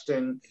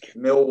 Preston,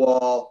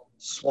 Millwall,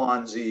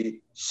 Swansea,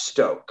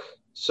 Stoke.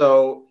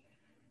 So,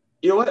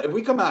 you know what? If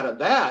we come out of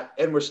that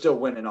and we're still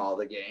winning all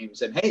the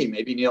games, and hey,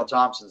 maybe Neil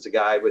Thompson's the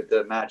guy with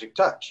the magic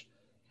touch.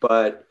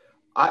 But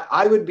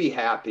I would be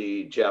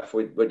happy, Jeff,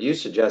 with what you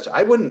suggest.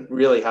 I wouldn't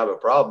really have a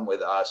problem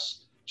with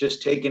us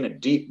just taking a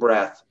deep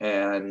breath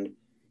and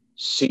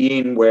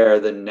seeing where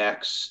the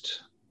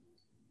next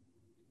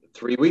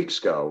 3 weeks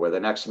go, where the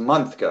next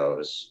month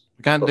goes.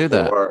 We can't do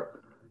that.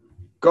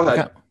 Go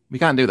ahead. We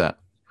can't do that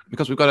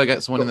because we've got to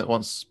get someone in that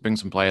wants to bring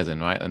some players in,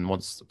 right? And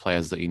wants the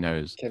players that he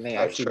knows. Can they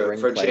actually bring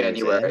for players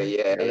January? In?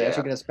 Yeah. Are they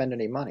actually going to spend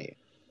any money?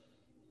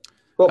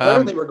 Well,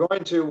 apparently we're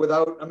going to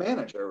without a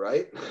manager,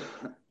 right?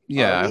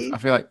 Yeah, I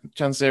feel like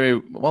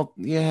Chansiri. Well,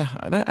 yeah,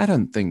 I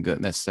don't think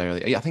that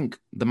necessarily. I think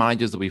the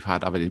managers that we've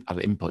had have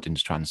input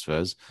into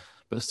transfers,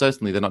 but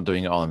certainly they're not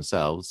doing it all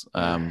themselves.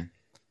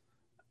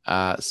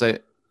 So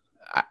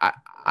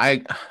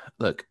I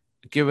look,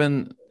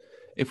 given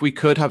if we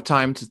could have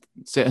time to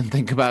sit and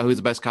think about who's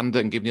the best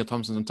candidate and give Neil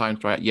Thompson some time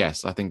to try it,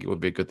 yes, I think it would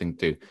be a good thing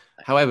to do.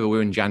 However,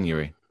 we're in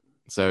January,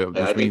 so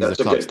I think that's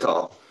a good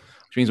call.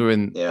 Which means we're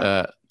in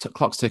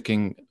clock's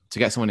ticking to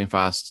get someone in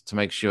fast to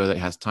make sure that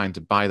he has time to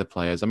buy the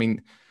players. I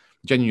mean,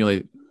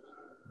 genuinely,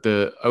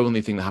 the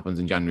only thing that happens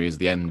in January is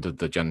the end of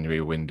the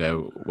January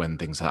window when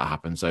things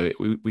happen. So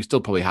we still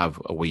probably have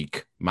a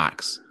week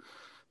max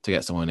to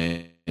get someone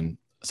in,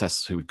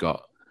 assess who we've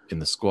got in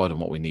the squad and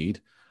what we need.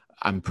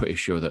 I'm pretty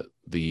sure that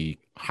the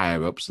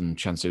higher ups and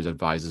Chancellor's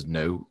advisors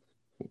know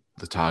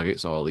the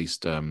targets or at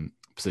least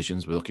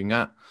positions we're looking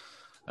at.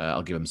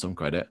 I'll give them some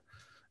credit.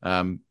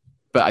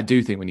 But I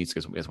do think we need to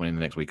get someone in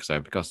the next week or so,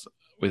 because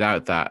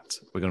without that,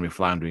 we're going to be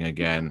floundering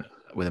again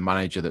with a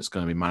manager that's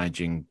going to be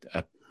managing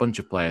a bunch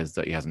of players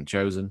that he hasn't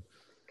chosen.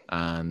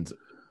 And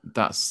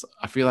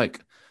I feel like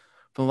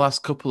for the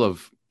last couple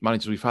of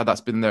managers we've had,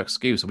 that's been their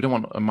excuse. So we don't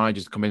want a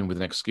manager to come in with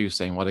an excuse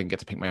saying, well, I didn't get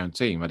to pick my own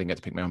team. I didn't get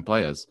to pick my own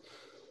players.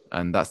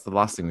 And that's the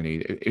last thing we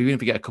need. Even if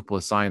we get a couple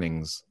of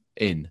signings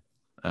in,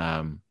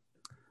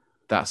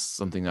 that's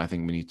something I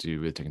think we need to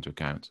really take into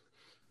account.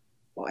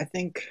 Well, I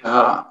think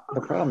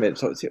the problem is,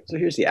 so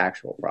here's the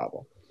actual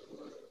problem.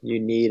 You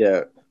need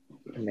a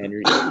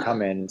manager to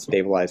come in,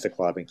 stabilize the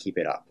club, and keep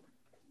it up.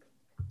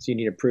 So you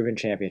need a proven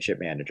championship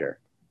manager.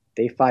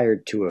 They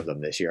fired 2 of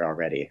them this year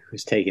already.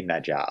 Who's taking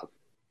that job?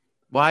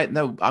 Why?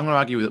 No, I'm going to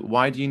argue with it.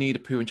 Why do you need a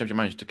proven championship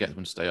manager to get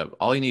someone to stay up?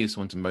 All you need is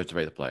someone to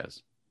motivate the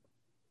players.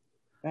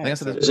 Yeah,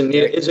 isn't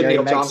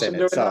Neil Thompson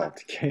doing that?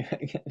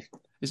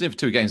 He's in for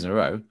 2 games in a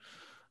row.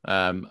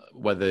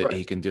 Whether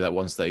he can do that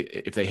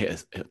if they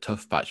hit a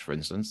tough patch, for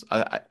instance.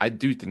 I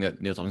do think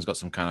that Neil Thompson's got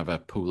some kind of a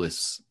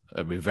Pulis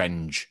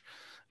revenge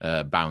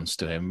bounce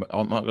to him.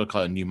 I'm not going to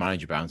call it a new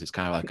manager bounce. It's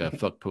kind of like a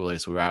fuck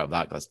Pulis, we're out of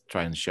that. Let's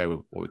try and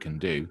show what we can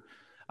do.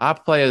 Our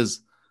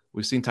players,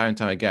 we've seen time and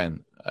time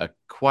again, are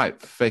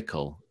quite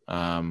fickle,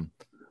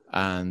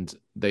 and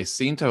they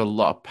seem to have a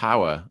lot of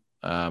power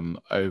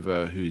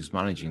over who's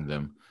managing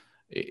them,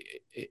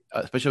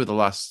 especially with the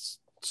last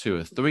 2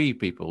 or 3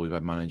 people we've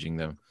had managing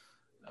them.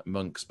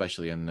 Monk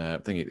especially, and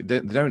they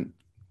don't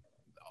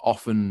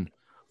often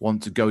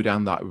want to go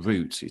down that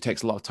route. It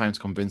takes a lot of time to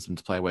convince them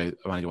to play where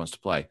a manager wants to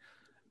play,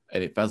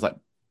 and it feels like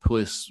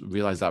Pulis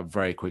realised that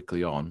very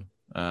quickly on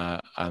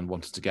and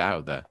wanted to get out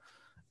of there.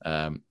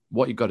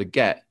 What you've got to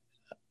get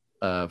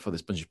for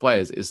this bunch of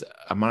players is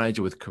a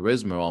manager with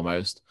charisma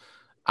almost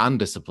and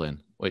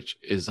discipline, which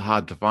is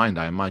hard to find,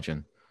 I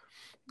imagine.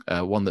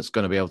 One that's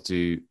going to be able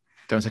to.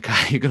 Don't say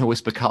you're going to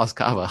whisper Carlos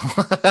Carvalho.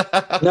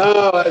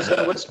 No, I was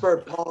going to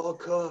whisper Paul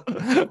Cook.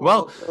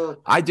 Well,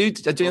 Cook. I do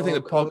think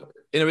that Paul,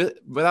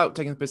 without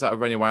taking the piss out of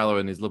Rennie Weiler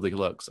and his lovely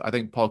looks, I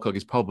think Paul Cook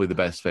is probably the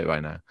best fit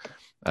right now.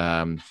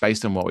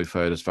 Based on what we've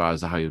heard as far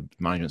as how his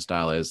management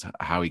style is,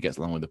 how he gets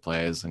along with the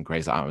players and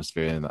creates that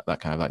atmosphere and that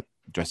kind of like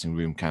dressing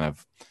room kind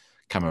of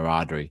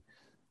camaraderie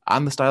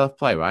and the style of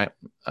play, right?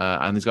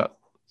 And he's got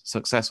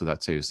success with that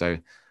too. So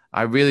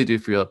I really do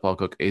feel that Paul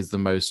Cook is the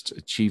most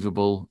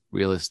achievable,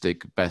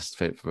 realistic, best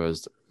fit for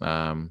us.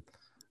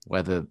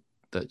 Whether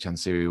that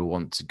Chansiri will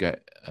want to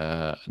get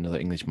another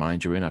English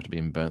manager in after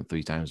being burnt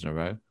 3 times in a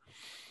row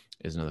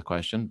is another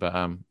question. But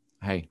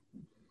hey,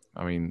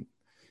 I mean,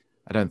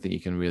 I don't think you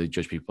can really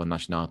judge people on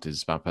nationalities.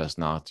 It's about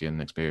personality and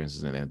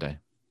experiences at the end of the day.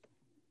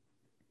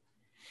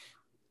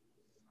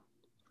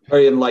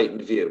 Very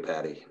enlightened view,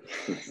 Patty.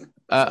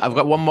 I've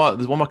got one more.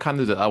 There's one more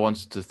candidate I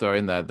wanted to throw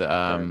in there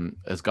that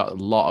has got a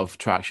lot of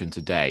traction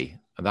today.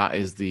 And that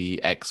is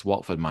the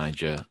ex-Watford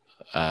manager.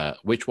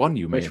 Which one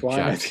you may have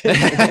checked?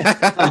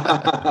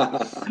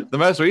 The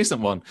most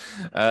recent one,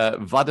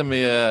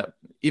 Vladimir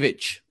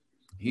Ivic.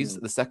 He's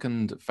the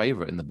second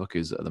favourite in the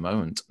bookies at the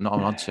moment. Not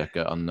on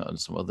Oddschecker, on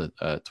some other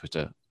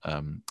Twitter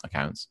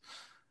accounts.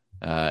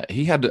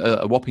 He had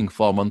a whopping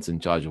 4 months in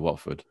charge of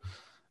Watford.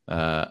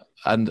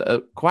 And a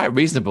quite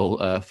reasonable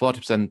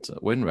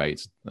 40% win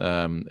rate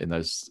in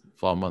those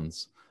 4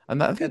 months.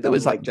 And I think that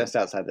was like just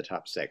outside the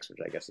top 6, which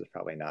I guess is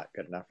probably not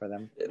good enough for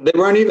them. They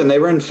weren't even. They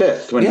were in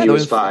 5th when he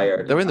was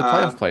fired. They were in the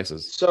playoff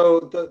places.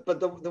 So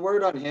the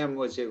word on him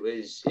was it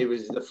was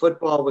the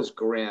football was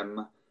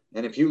grim.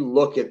 And if you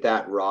look at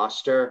that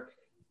roster,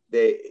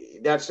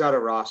 that's not a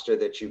roster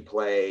that you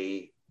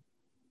play.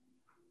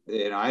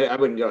 You know, I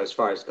wouldn't go as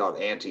far as called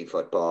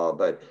anti-football,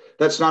 but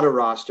that's not a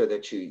roster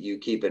that you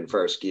keep in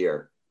first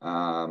gear.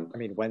 I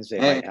mean, Wednesday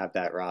might have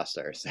that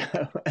roster. So.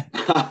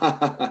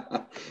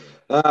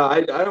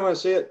 I don't want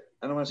to see it.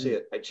 I don't want to see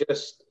it. I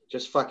just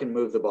fucking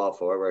move the ball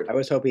forward. I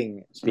was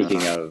hoping,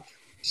 speaking of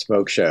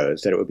smoke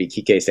shows, that it would be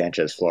Quique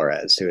Sanchez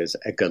Flores, who is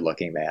a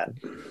good-looking man.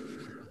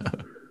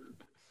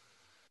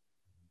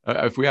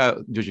 If we are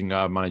judging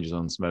our managers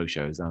on smoke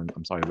shows,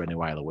 I'm sorry, Rennie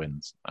Weiler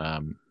wins.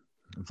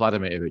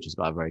 Vladimir Ivic has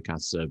got a very kind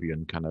of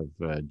Serbian kind of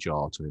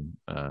jaw to him,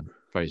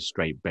 very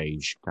straight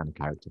beige kind of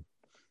character.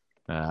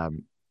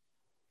 And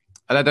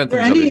I don't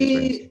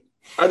think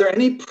are there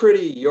any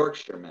pretty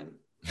Yorkshiremen?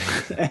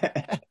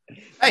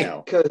 Hey,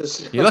 no.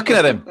 Because you're looking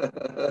at him.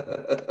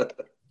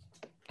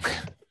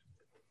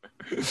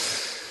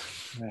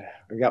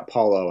 We got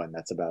Paul Owen.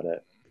 That's about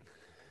it.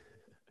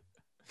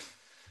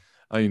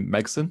 I mean,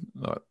 Megson,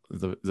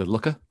 the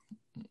looker.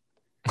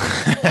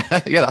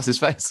 Yeah, that's his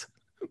face.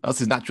 That's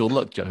his natural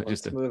look, Joe.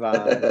 Let's move on.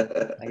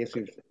 I guess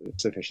we've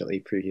sufficiently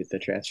previewed the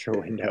transfer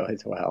window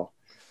as well.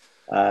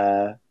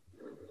 So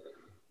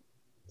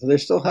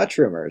there's still Hutch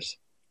rumors.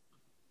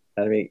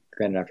 I mean,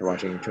 granted, after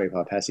watching Troy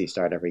Paupesi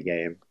start every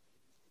game,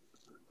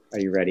 are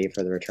you ready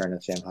for the return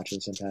of Sam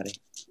Hutchinson, Patty?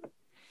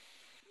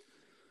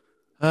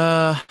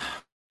 I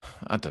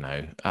don't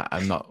know.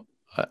 I'm not.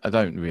 I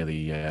don't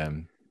really.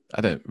 I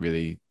don't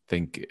really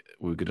think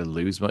we're going to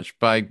lose much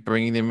by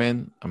bringing him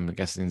in. I'm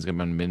guessing he's going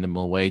to be on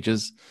minimal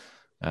wages.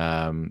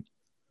 We've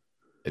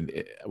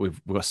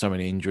got so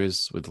many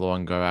injuries with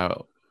Luongo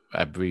out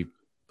every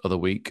other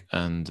week,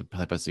 and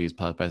Paupesi is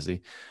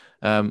Paupesi.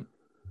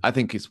 I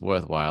think it's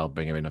worthwhile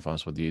bringing him in. If I'm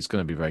honest with you, it's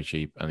going to be very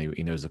cheap, and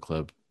he knows the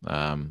club.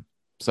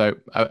 So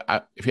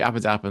if it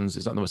happens, it happens.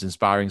 It's not the most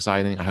inspiring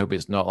signing. I hope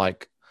it's not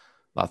like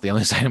that's the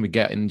only signing we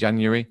get in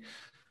January.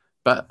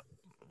 But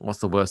what's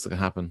the worst that can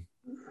happen?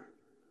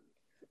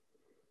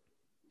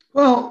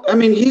 Well, I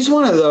mean, he's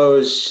one of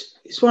those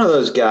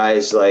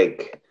guys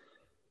like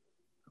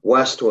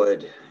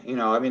Westwood. You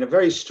know, I mean, a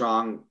very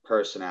strong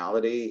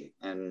personality,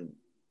 and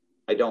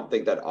I don't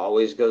think that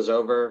always goes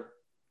over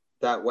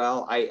that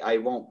well. I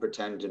won't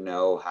pretend to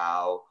know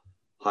how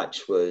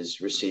Hutch was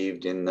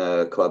received in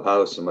the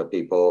clubhouse and what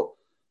people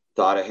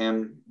thought of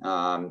him.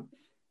 I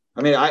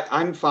mean,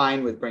 I'm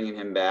fine with bringing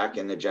him back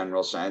in the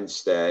general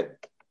sense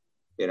that,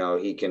 you know,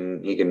 he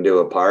can do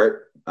a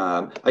part.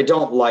 I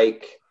don't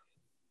like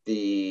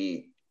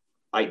the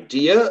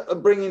idea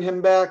of bringing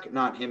him back,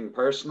 not him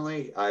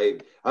personally.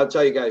 I'll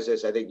tell you guys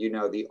this. I think, you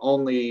know, the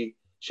only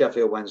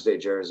Sheffield Wednesday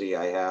jersey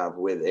I have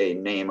with a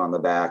name on the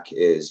back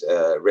is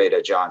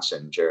Rada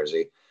Johnson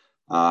jersey.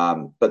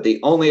 But the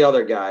only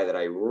other guy that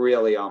I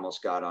really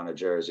almost got on a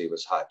jersey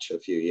was Hutch a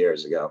few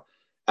years ago.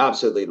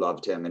 Absolutely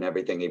loved him and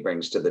everything he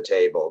brings to the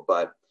table.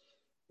 But,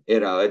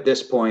 you know, at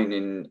this point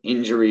in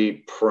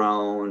injury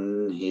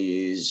prone,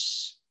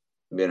 he's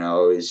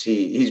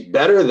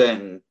better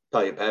than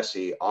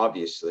Paupesi,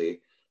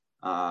 obviously.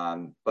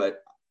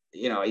 But,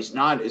 you know, he's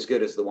not as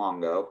good as the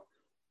Luongo.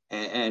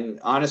 And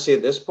honestly,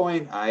 at this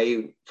point,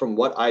 from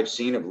what I've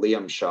seen of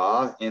Liam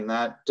Shaw in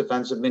that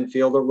defensive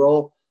midfielder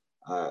role,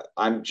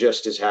 I'm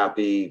just as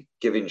happy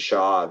giving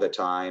Shaw the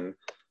time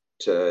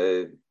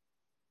to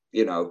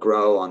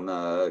grow on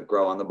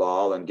the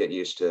ball and get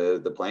used to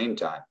the playing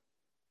time.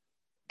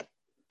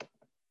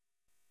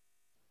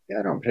 Yeah,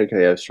 I don't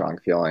particularly have strong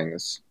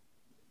feelings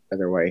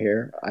either way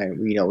here.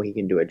 We know he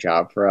can do a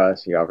job for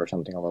us. He offers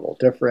something a little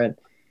different.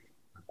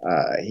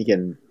 He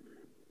can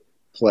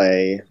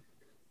play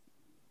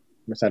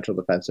a central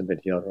defensive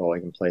midfield role.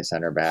 He can play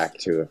center back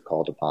too if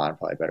called upon,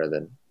 probably better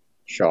than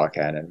Shaw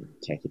can, and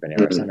can't keep any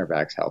of our center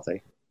backs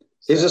healthy.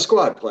 So, he's a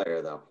squad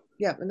player, though.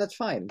 Yeah, and that's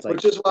fine.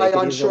 Which is why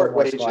on short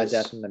wages, squad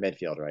depth in the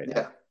midfield right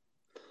now.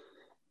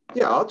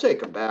 Yeah, I'll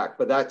take him back,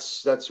 but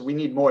that's we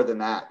need more than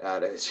that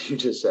as you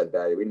just said,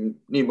 Patty. We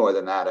need more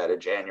than that out of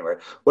January.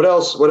 What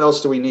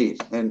else do we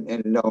need?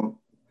 And no,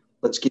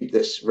 let's keep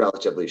this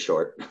relatively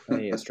short. I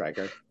need a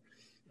striker.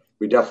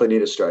 We definitely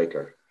need a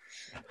striker.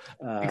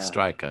 Big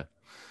striker.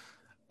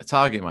 A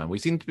target man. We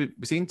seem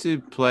to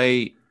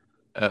play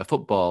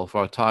football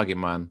for a target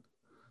man.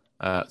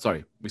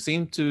 We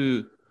seem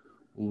to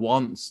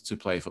want to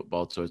play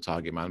football to a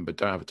target man, but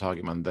don't have a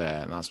target man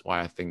there, and that's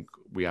why I think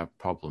we have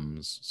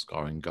problems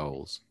scoring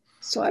goals.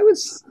 So I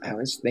was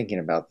thinking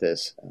about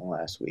this in the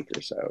last week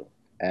or so,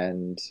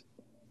 and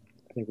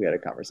I think we had a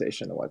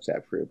conversation in the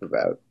WhatsApp group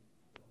about,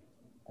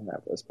 and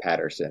that was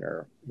Patterson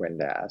or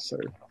Windass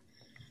or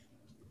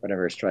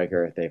whatever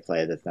striker they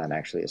play that's not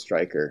actually a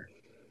striker.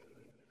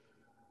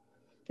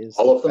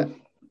 All of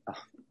them?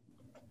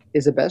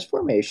 Is the best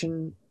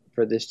formation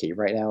for this team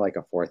right now like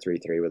a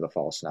 4-3-3 with a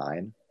false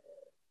 9?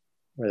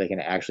 Where they can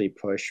actually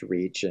push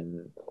Reach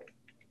and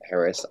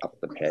Harris up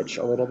the pitch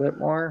a little bit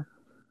more?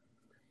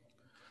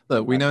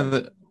 Look, we know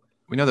that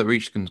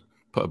Reach can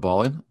put a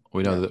ball in.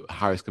 We know that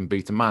Harris can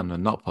beat a man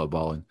and not put a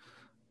ball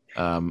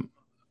in.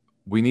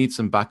 We need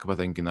some backup, I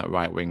think, in that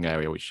right wing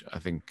area, which I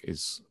think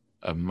is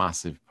a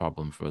massive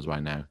problem for us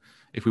right now.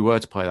 If we were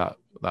to play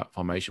that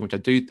formation, which I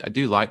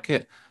do like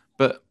it,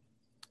 but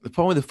the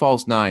problem with the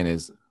false 9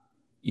 is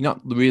you're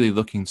not really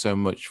looking so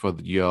much for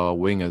your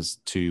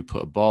wingers to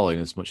put a ball in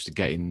as much to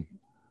get in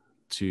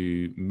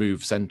to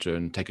move centre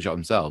and take a shot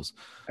themselves.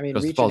 I mean,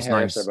 Reach and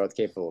Harris are both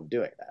capable of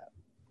doing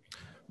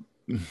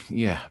that.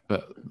 Yeah,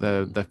 but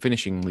the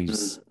finishing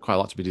leaves quite a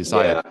lot to be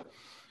desired. Yeah.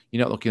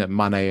 You're not looking at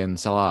Mane and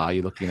Salah.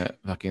 You're looking at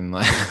fucking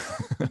like.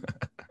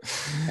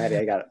 Patty,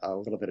 I got a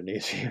little bit of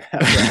news for you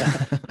about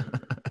that.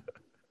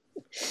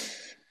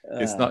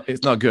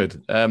 It's not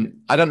good.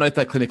 I don't know if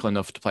they're clinical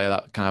enough to play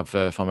that kind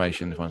of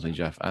formation. Honestly,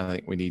 Jeff, I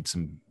think we need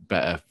some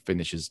better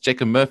finishers.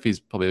 Jacob Murphy's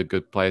probably a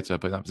good player to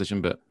play in that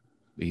position, but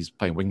he's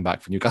playing wing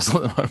back for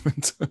Newcastle at the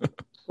moment.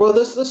 Well,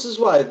 this is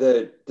why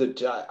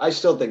I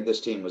still think this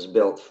team was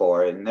built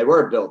for, and they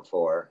were built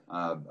for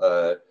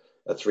a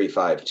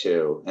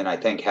 3-5-2, and I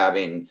think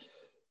having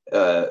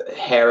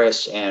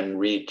Harris and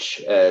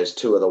Reach as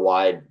two of the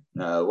wide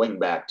wing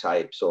back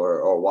types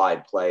or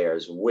wide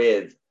players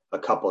with a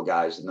couple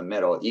guys in the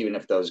middle, even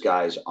if those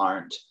guys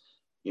aren't,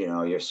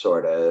 your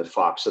sort of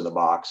fox of the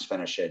box,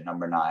 finish it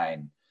number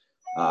 9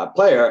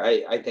 player.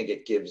 I think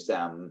it gives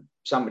them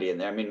somebody in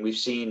there. I mean, we've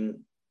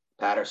seen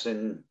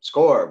Patterson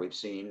score. We've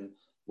seen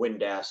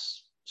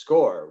Windass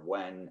score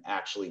when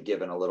actually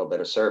given a little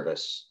bit of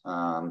service.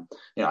 I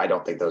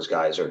don't think those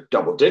guys are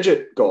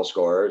double-digit goal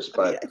scorers,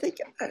 but I think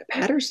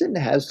Patterson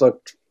has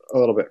looked a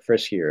little bit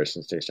friskier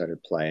since they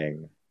started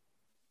playing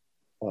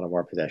a little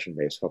more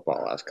possession-based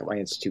football last couple.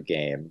 It's 2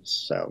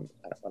 games, so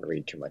I don't want to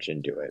read too much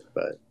into it,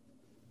 but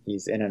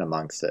he's in and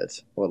amongst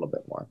it a little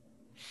bit more.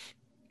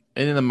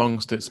 In and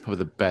amongst it's probably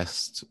the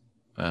best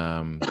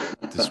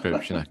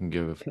description I can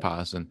give of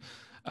Patterson.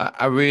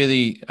 I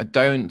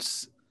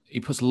don't. He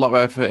puts a lot of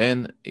effort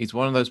in. He's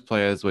one of those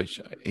players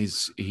which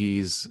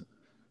he's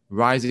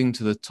rising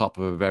to the top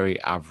of a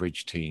very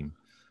average team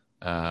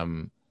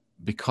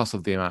because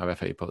of the amount of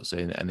effort he puts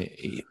in. And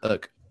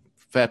look,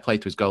 fair play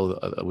to his goal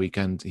at the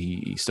weekend.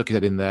 He stuck his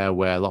head in there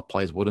where a lot of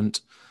players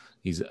wouldn't.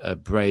 He's a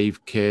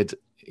brave kid.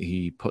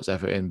 He puts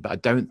effort in, but I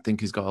don't think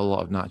he's got a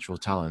lot of natural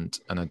talent,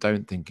 and I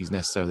don't think he's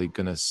necessarily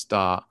going to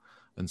start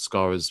and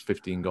score us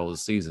 15 goals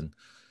a season.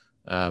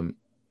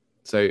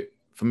 So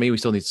for me, we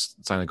still need to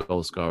sign a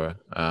goal scorer,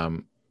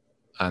 and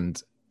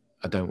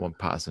I don't want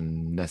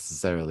Patterson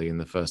necessarily in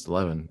the first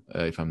 11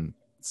 if I'm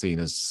seen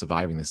as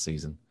surviving this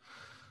season.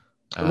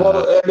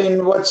 Well, I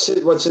mean, what's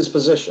his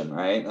position,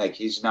 right? Like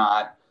he's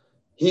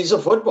a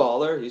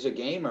footballer, he's a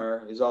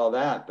gamer, he's all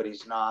that, but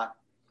he's not.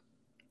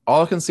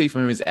 All I can see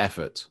from him is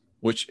effort,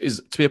 which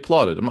is to be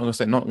applauded. I'm not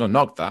going to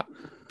knock that,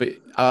 but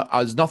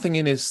there's nothing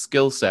in his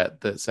skill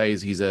set that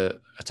says he's a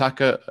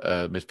attacker,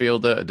 a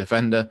midfielder, a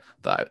defender.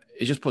 That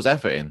he just puts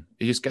effort in.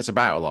 He just gets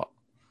about a lot,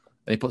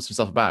 and he puts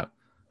himself about,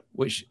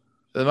 which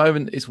at the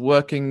moment is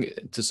working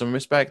to some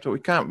respect, but we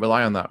can't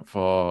rely on that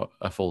for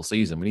a full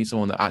season. We need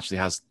someone that actually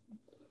has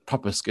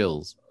proper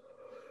skills.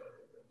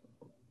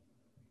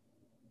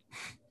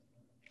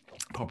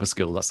 Proper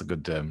skill. That's a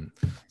good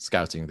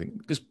scouting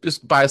thing.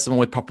 Just buy someone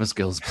with proper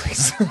skills,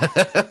 please.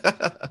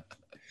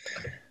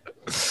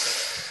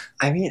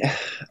 I mean,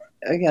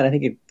 again, I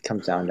think it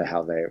comes down to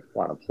how they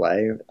want to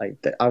play.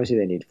 Like, obviously,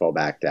 they need full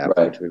back depth,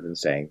 right, which we've been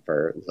saying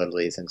for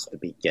literally since the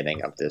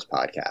beginning of this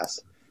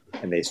podcast,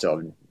 and they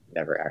still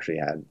never actually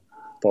had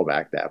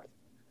fullback depth.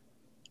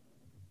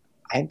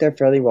 I think they're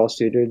fairly well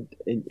suited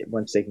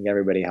once they can get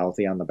everybody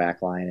healthy on the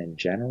back line in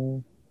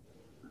general.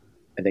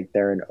 I think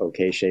they're in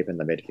okay shape in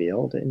the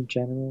midfield in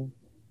general.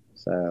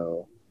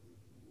 So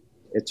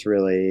it's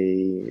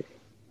really,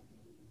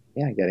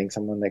 getting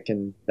someone that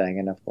can bang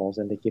enough goals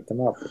in to keep them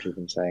up, which we've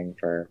been saying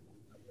for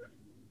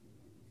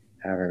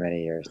however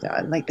many years now.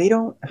 And like they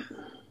don't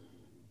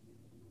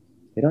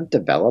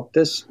develop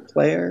this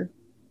player.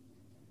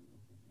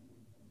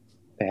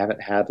 They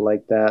haven't had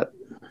like that.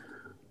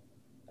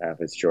 I don't know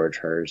if it's George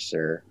Hurst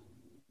or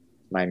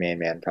my main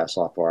man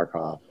Preslav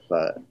Barkov,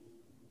 but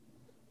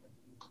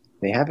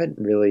they haven't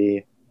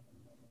really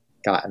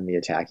gotten the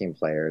attacking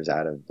players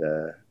out of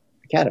the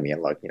academy.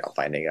 And look,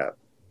 finding a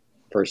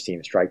first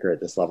team striker at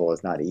this level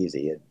is not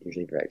easy. It's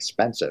usually very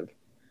expensive,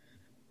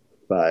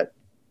 but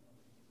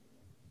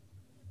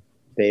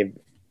they've,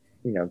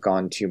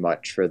 gone too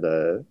much for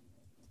the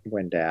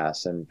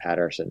Windass and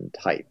Patterson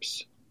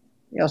types.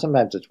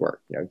 Sometimes it's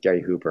worked.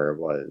 Gary Hooper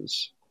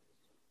was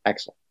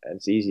excellent.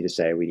 It's easy to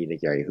say we need a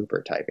Gary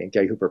Hooper type. And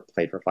Gary Hooper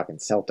played for fucking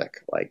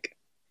Celtic. Like,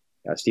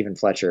 Stephen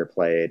Fletcher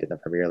played in the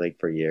Premier League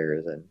for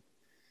years and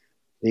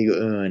Ligue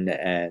 1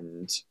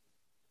 and,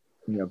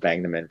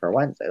 bang them in for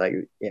Wednesday.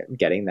 Like,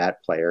 getting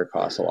that player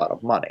costs a lot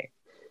of money.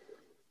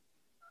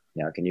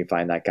 Can you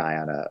find that guy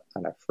on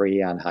a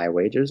free on high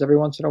wages every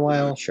once in a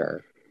while?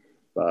 Sure.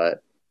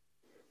 But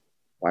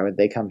why would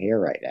they come here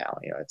right now?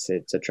 It's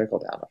a trickle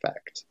down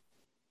effect.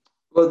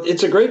 Well,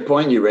 it's a great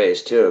point you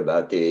raised too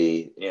about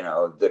the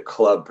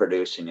club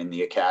producing in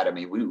the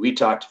academy. We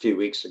talked a few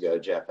weeks ago,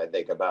 Jeff, I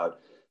think, about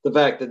the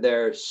fact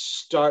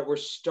that we're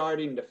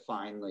starting to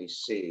finally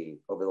see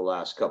over the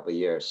last couple of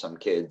years some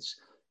kids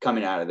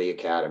coming out of the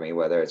academy,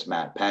 whether it's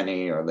Matt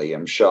Penny or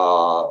Liam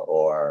Shaw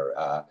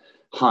or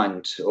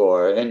Hunt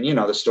and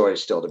the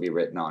story's still to be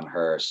written on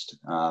Hurst.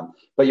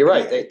 But you're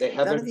right, they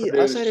haven't produced.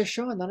 Outside of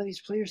Shaw, none of these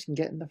players can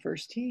get in the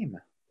first team.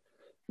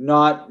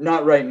 Not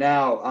right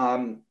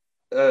now.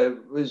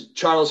 Was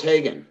Charles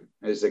Hagan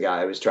is the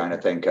guy I was trying to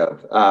think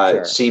of.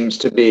 Sure. It seems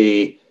to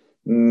be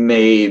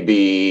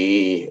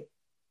maybe,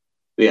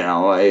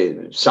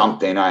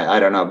 something. I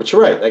don't know. But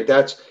you're right.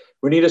 Like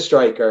we need a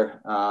striker.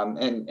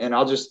 And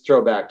I'll just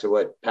throw back to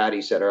what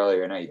Patty said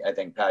earlier. And I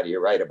think, Patty,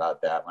 you're right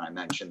about that when I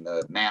mentioned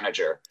the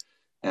manager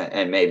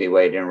and maybe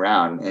waiting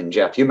around. And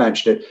Jeff, you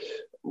mentioned it.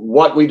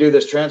 What we do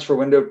this transfer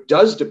window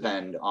does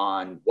depend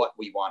on what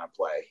we want to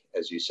play,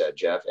 as you said,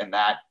 Jeff. And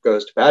that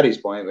goes to Patty's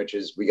point, which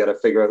is we got to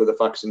figure out who the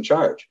fuck's in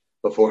charge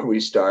before we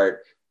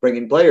start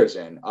bringing players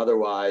in.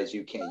 Otherwise,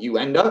 you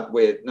end up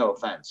with, no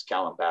offense,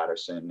 Callum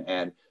Patterson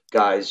and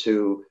guys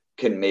who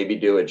can maybe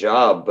do a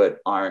job but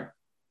aren't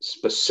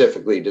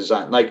specifically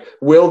designed. Like,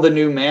 will the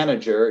new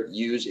manager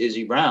use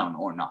Izzy Brown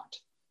or not?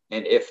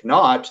 And if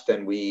not,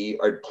 then we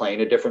are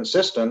playing a different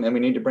system and we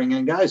need to bring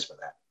in guys for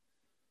that.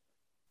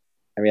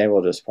 I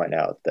will just point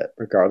out that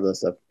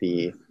regardless of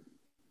the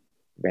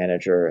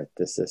manager,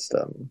 the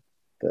system,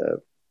 the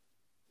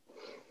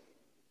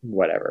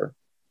whatever,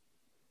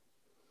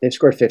 they've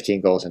scored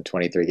 15 goals in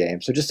 23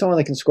 games. So just someone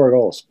that can score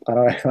goals. I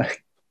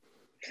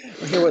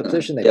don't care what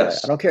position they play.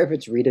 I don't care if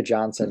it's Rita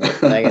Johnson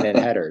banging in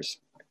headers.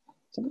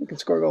 Someone that can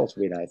score goals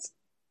would be nice.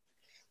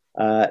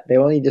 They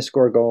will need to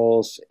score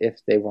goals if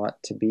they want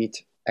to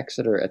beat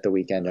Exeter at the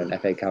weekend in an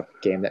FA Cup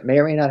game that may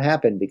or may not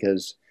happen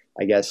because,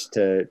 I guess,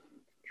 to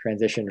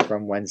transition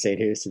from Wednesday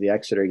news to the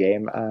Exeter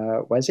game,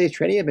 Wednesday's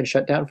training had been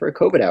shut down for a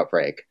COVID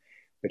outbreak,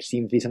 which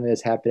seems to be something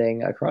that's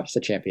happening across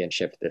the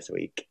championship this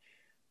week.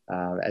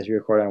 As we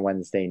record on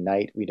Wednesday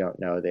night, we don't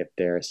know if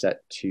they're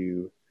set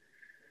to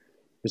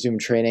resume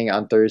training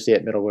on Thursday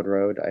at Middlewood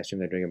Road. I assume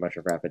they're doing a bunch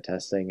of rapid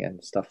testing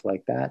and stuff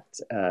like that.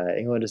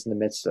 England is in the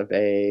midst of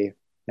a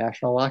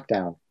national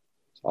lockdown.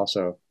 It's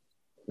also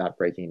not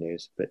breaking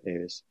news, but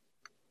news.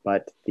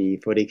 But the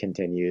footy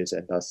continues,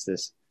 and thus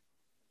this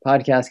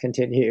podcast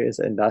continues,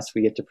 and thus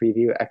we get to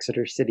preview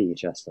Exeter City,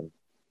 Justin.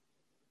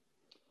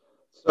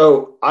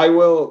 So I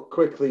will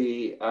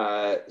quickly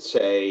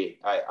say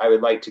I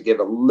would like to give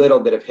a little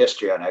bit of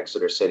history on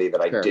Exeter City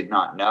that I did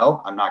not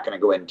know. I'm not going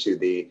to go into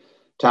the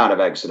town of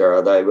Exeter,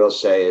 although I will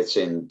say it's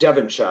in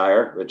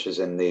Devonshire, which is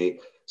in the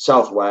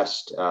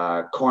southwest.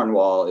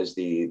 Cornwall is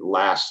the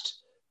last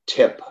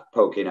tip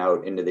poking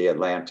out into the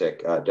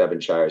Atlantic.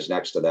 Devonshire is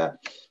next to that.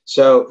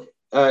 So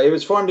it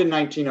was formed in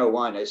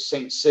 1901 as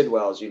St.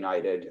 Sidwell's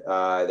United.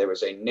 There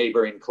was a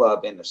neighboring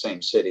club in the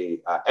same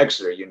city,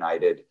 Exeter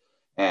United.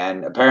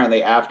 And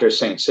apparently after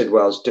St.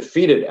 Sidwell's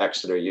defeated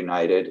Exeter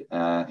United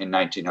in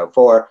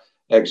 1904,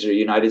 Exeter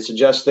United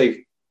suggests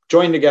they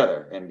join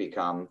together and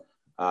become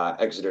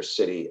Exeter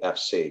City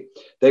FC.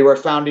 They were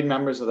founding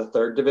members of the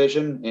third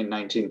division in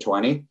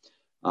 1920,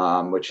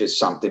 which is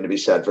something to be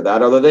said for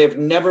that, although they've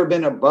never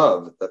been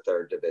above the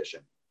third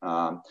division.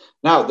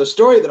 Now, the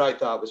story that I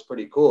thought was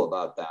pretty cool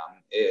about them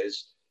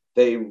is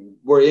they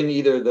were in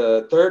either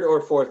the third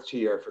or fourth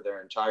tier for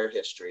their entire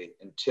history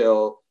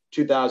until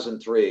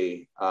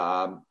 2003.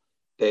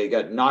 They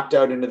got knocked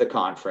out into the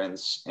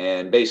conference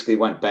and basically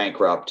went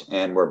bankrupt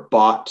and were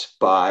bought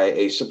by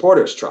a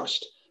supporters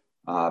trust,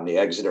 the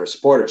Exeter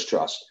Supporters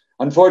Trust.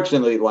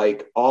 unfortunately,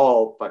 like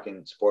all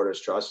fucking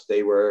supporters trust,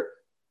 they were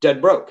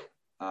dead broke.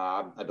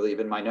 I believe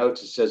in my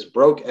notes it says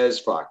broke as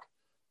fuck,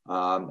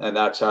 and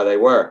that's how they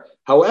were.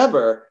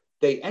 However,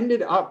 they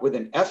ended up with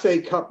an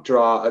FA Cup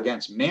draw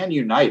against Man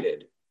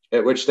United,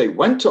 at which they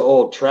went to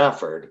Old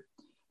Trafford,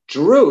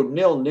 drew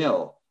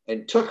 0-0,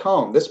 and took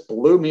home. This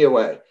blew me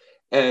away,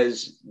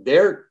 as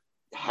their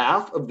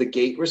half of the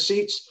gate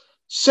receipts,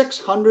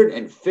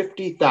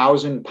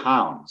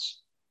 £650,000.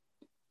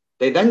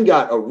 They then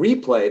got a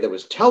replay that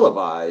was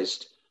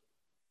televised,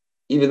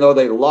 even though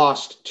they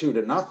lost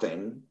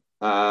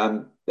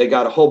 2-0. They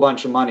got a whole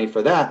bunch of money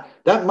for that.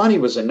 That money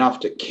was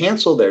enough to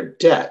cancel their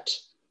debt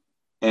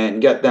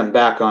and get them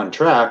back on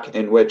track,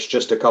 in which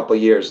just a couple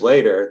of years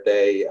later,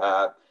 they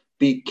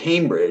beat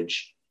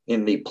Cambridge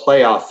in the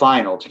playoff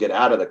final to get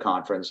out of the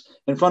conference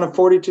in front of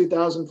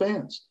 42,000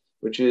 fans,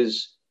 which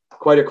is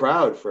quite a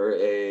crowd for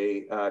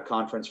a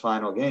conference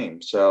final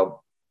game.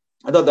 So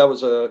I thought that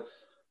was a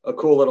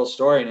cool little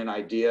story and an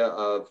idea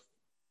of,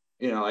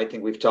 I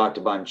think we've talked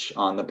a bunch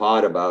on the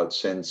pod about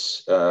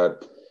since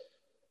that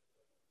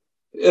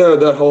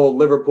whole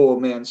Liverpool,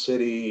 Man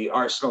City,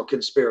 Arsenal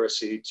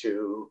conspiracy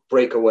to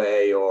break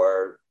away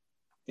or,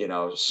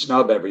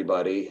 snub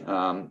everybody.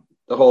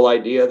 The whole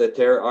idea that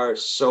there are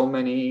so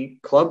many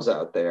clubs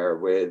out there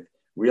with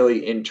really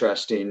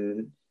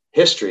interesting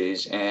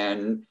histories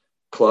and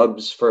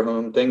clubs for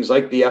whom things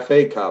like the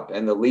FA Cup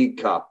and the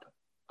League Cup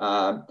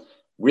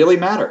really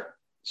matter.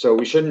 So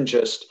we shouldn't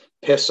just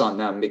piss on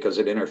them because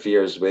it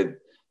interferes with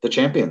the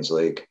Champions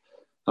League.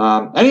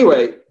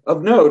 Anyway,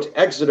 of note,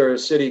 Exeter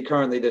City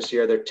currently this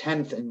year, they're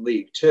 10th in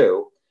League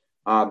Two.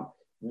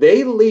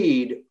 They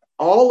lead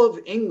all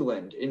of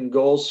England in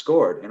goals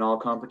scored in all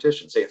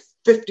competitions. They have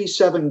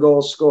 57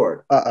 goals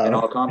scored in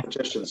all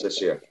competitions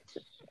this year.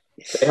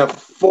 They have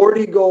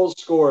 40 goals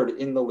scored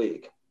in the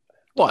league.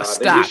 What a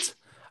stat!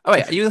 Oh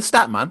wait, are you the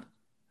stat man?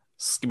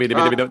 Let's bring it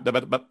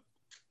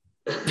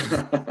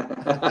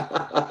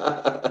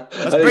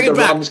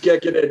back.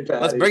 Kicking in,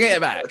 Patty. Let's bring it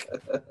back.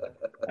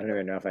 I don't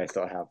even know if I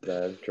still have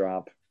the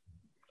drop.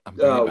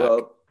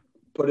 Well,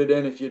 put it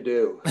in if you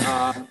do.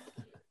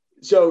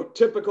 So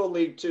typical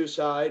League Two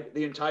side,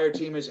 the entire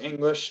team is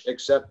English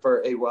except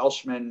for a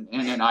Welshman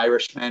and an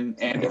Irishman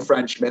and a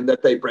Frenchman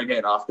that they bring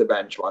in off the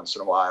bench once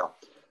in a while.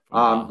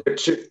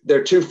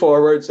 They're two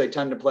forwards. They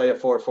tend to play a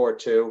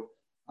 4-4-2.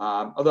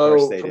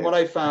 Although from what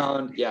I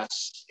found,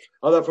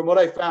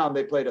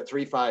 they played a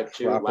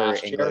 3-5-2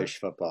 last year. English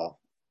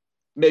football.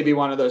 Maybe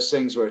one of those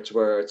things where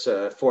it's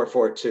a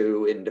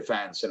 4-4-2 in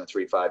defense and a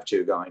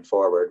 3-5-2 going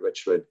forward,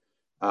 which would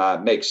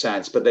make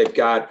sense. But they've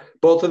got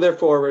both of their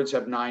forwards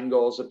have 9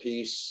 goals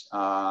apiece.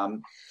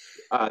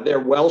 Their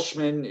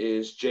Welshman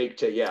is Jake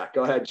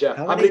Go ahead, Jeff.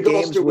 How many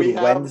goals do we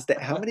have?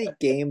 How many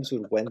games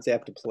would Wednesday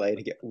have to play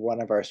to get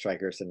one of our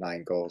strikers to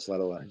 9 goals,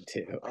 let alone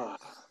 2?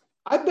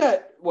 I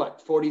bet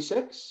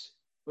 46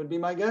 would be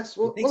my guess.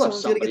 You think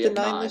someone's going to get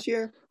to 9 this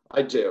year?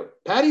 I do.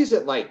 Patty's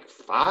at like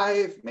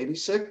 5, maybe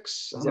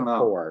 6. He's at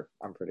 4,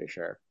 I'm pretty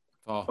sure.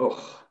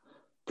 Oh,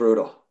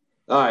 brutal.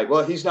 All right.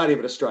 Well, he's not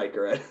even a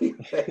striker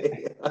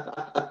anyway.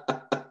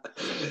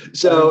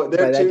 So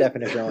by that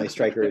definition, only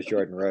striker is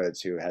Jordan Rhodes,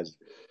 who has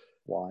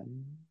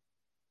 1.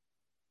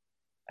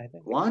 I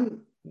think 1.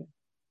 Yeah.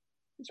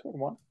 He scored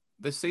 1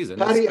 this season.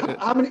 Patty,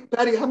 how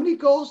many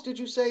goals did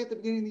you say at the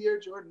beginning of the year,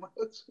 Jordan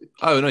Rhodes?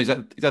 Oh no, he's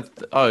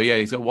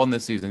got 1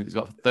 this season. He's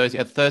got 30. He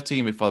had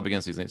 13 before the beginning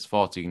of the season. It's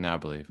 14 now, I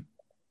believe.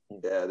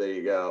 Yeah, there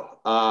you go.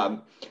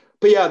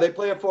 But yeah, they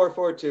play a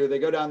 4-4-2. They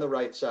go down the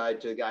right side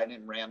to a guy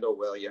named Randall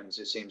Williams,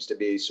 who seems to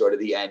be sort of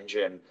the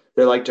engine.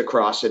 They like to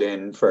cross it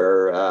in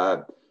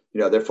for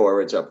their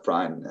forwards up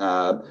front.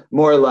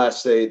 More or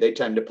less, they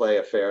tend to play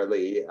a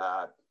fairly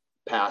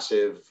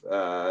passive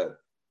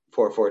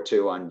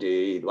 4-4-2 on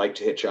D. Like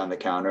to hit you on the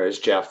counter, as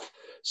Jeff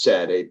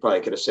said. He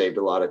probably could have saved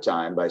a lot of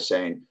time by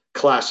saying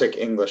classic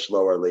English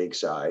lower league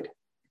side.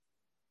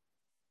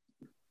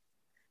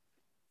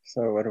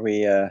 So what do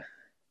we? I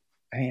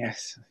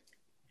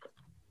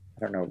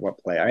don't know what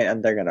play.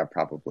 And they're gonna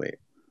probably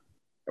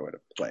go to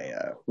play.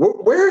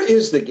 Where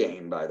is the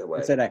game, by the way?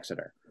 It's at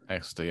Exeter.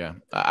 Exeter, yeah.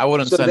 I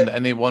wouldn't send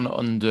anyone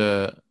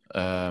under.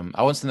 I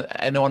wouldn't send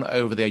anyone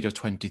over the age of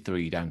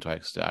 23 down to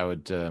Exeter. I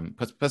would.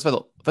 First of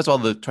all,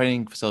 the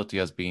training facility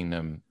has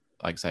been,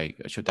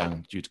 shut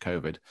down due to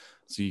COVID.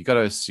 So you got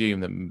to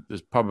assume that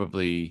there's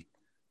probably.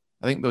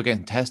 I think they were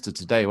getting tested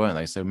today, weren't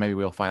they? So maybe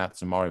we'll find out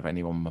tomorrow if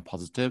anyone were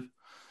positive.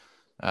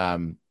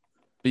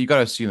 But you got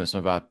to assume that some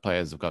of our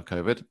players have got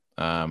COVID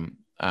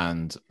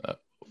and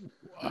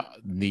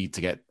need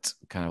to get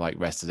kind of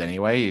rested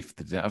anyway if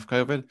they didn't have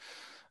COVID.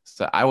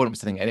 So I wouldn't be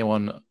sending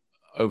anyone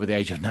over the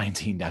age of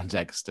 19 down to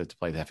Exeter to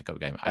play the FA Cup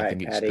game. I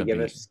think it's Patty,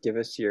 give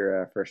us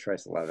your first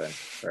choice 11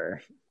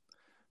 for.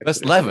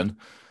 First 11.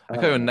 I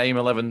can't even name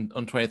 11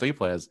 on 23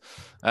 players.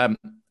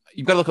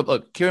 You've got to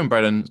look. Kieran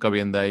Brennan has got to be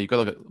in there. You've got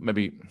to look at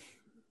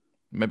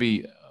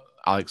maybe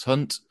Alex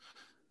Hunt.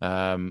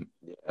 Yeah.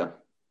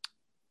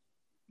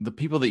 The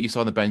people that you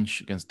saw on the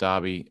bench against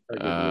Derby.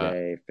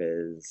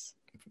 Fizz.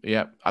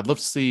 Yeah, I'd love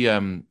to see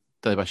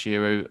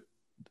Delibashiru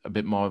a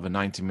bit more of a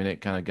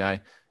 90-minute kind of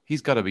guy.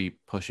 He's got to be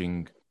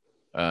pushing.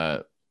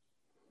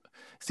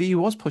 See, he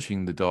was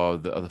pushing the door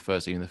of the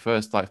first team, the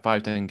first like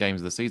 5-10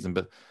 games of the season,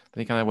 but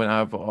then he kind of went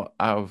out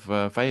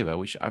of favor,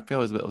 which I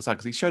feel is a little sad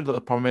because he showed a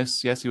little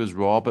promise. Yes, he was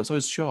raw, but so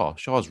is Shaw.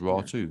 Shaw's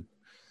raw too.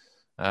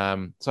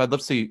 So I'd love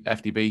to see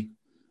FDB.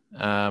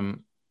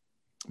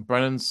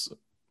 Brennan's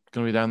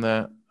going to be down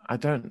there. I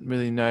don't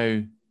really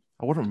know.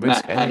 I wouldn't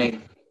risk any. I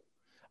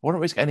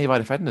wouldn't risk any of our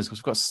defenders because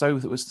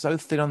it was so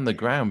thin on the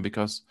ground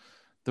because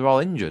they're all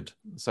injured.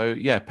 So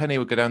yeah, Penny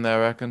would go down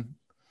there, I reckon.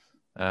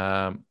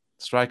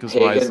 Strikers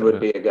wise, Hagen would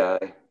be a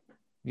guy.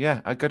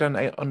 Yeah, I'd go down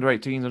under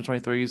 18s and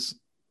 23s.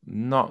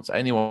 Not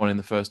anyone in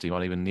the first team,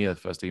 or even near the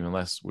first team,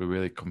 unless we're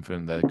really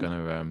confident they're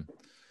gonna.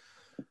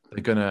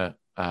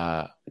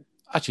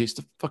 Actually,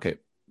 fuck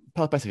it.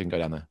 Pelopessi can go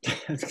down there.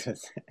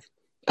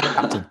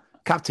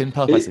 Captain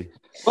Pelopessi.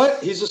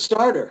 What? He's a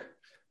starter.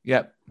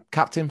 Yeah,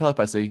 Captain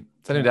Pelopessi.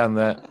 Send him down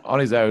there on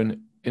his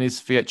own in his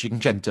Fiat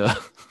Cinquecento.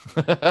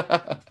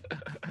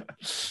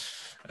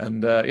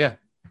 And yeah,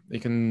 he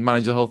can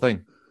manage the whole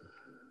thing.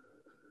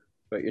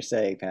 What you're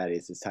saying, Patty,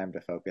 is it's time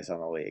to focus on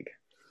the league.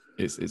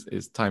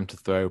 It's time to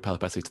throw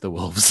Pelopessi to the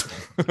wolves.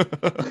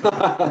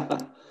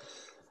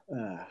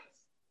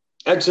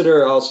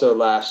 Exeter also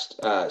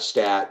last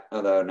stat,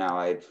 although now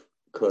I've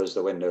closed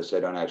the window so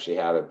I don't actually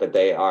have it, but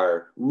they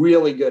are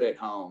really good at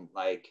home,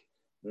 like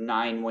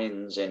 9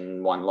 wins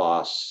and 1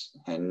 loss,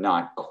 and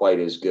not quite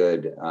as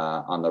good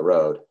on the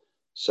road.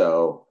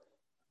 So,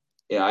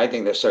 I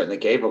think they're certainly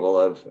capable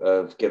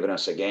of giving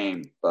us a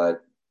game,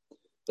 but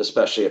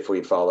especially if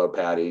we follow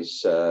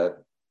Patty's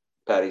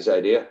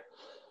idea.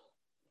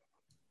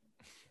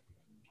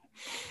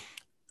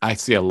 I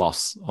see a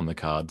loss on the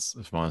cards,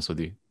 if I'm honest with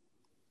you,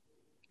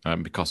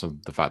 because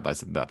of the fact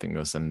that I think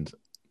they'll send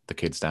the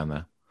kids down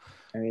there,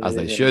 as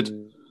they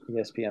should.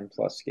 ESPN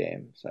Plus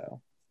game, so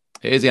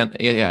it is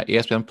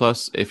ESPN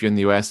Plus. If you're in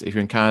the US, if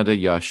you're in Canada,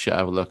 you should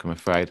have a look. I'm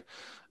afraid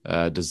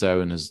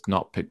DAZN has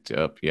not picked it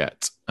up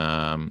yet.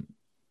 I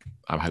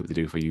hope they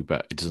do for you,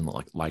 but it doesn't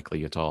look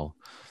likely at all.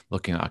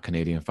 Looking at our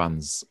Canadian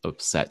fans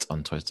upset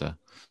on Twitter.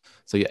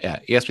 So yeah,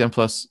 ESPN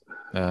Plus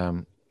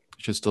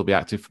should still be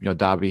active from your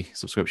Derby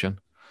subscription.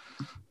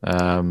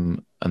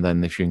 And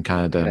then if you're in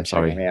Canada, I'm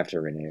sorry. I may have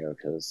to renew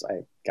because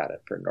I got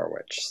it for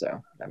Norwich,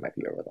 so that might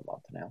be over the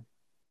month now.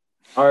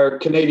 Our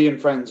Canadian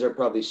friends are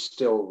probably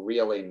still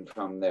reeling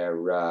from their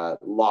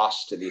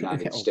loss to the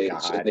United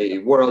States in the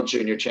World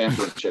Junior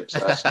Championships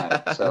last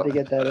night. So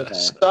get that in there.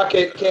 Suck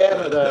it,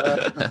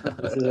 Canada.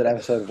 This is an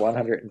episode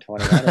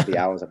 121 of the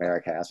Owls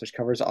Americast, which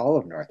covers all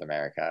of North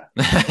America.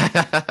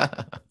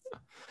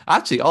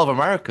 Actually, all of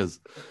Americas.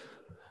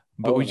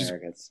 But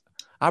Americas.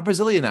 Our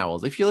Brazilian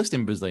Owls. If you're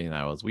listening Brazilian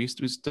Owls, we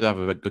used to have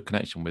a good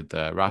connection with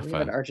Rafa. We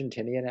had an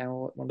Argentinian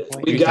owl at one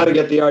point. We got to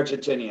get the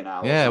Argentinian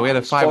Owls. Yeah, we had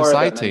a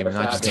 5-a-side team in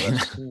Argentina.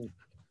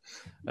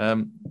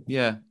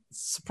 Yeah,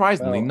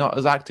 surprisingly not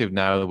as active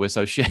now that we're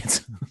so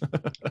shit.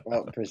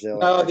 Well, Brazil.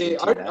 No, the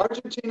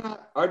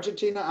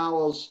Argentina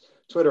Owls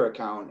Twitter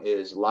account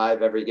is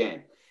live every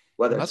game.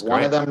 Whether it's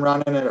one of them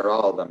running it or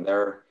all of them,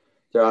 they're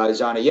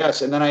always on it.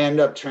 Yes, and then I end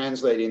up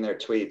translating their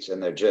tweets,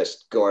 and they're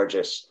just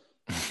gorgeous.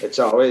 It's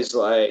always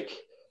like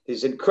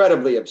these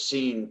incredibly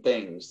obscene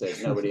things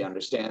that nobody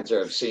understands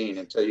or obscene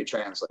until you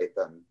translate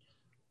them.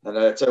 And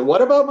I'd say,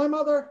 what about my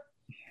mother?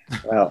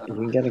 Well, you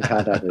can get in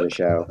contact with the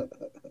show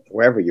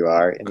wherever you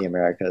are in the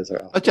Americas.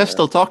 Or Jeff's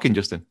still talking,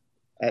 Justin.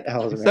 At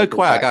owlsamericas.com. So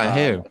quiet, I can't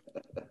hear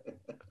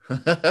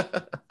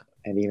him.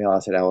 And email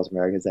us at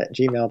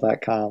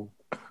owlsamericas@gmail.com.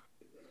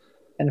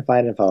 And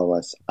find and follow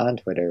us on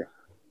Twitter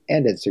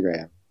and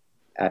Instagram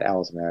at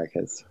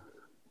owlsamericas.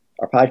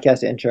 Our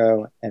podcast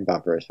intro and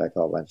bumper is by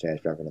Philip Wednesday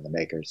as Reverend of the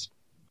Makers.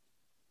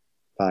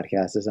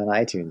 Podcast is on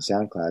iTunes,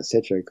 SoundCloud,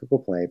 Stitcher, Google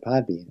Play,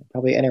 Podbean, and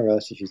probably anywhere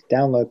else you choose to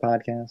download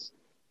podcasts.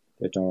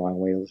 There's no wrong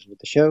way to listen to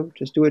the show.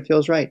 Just do what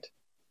feels right.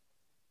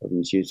 Wherever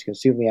you choose to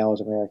consume the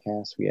Owls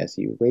Americast, we ask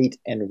you rate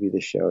and review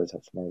the show. It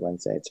helps more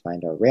Wednesdays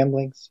find our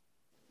ramblings.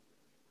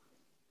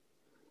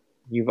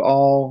 You've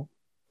all,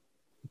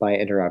 by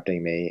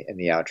interrupting me in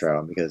the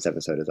outro, because this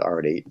episode is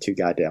already too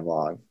goddamn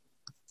long,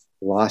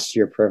 lost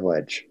your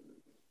privilege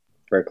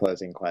for a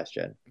closing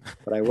question.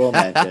 But I will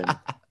mention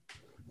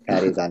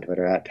Patty's on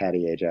Twitter at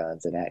Patty A.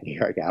 Jones and at New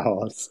York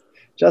Owls.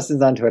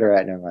 Justin's on Twitter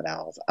at New England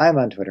Owls. I'm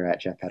on Twitter at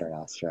Jeff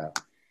Paternostro.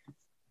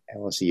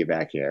 And we'll see you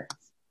back here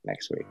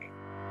next week.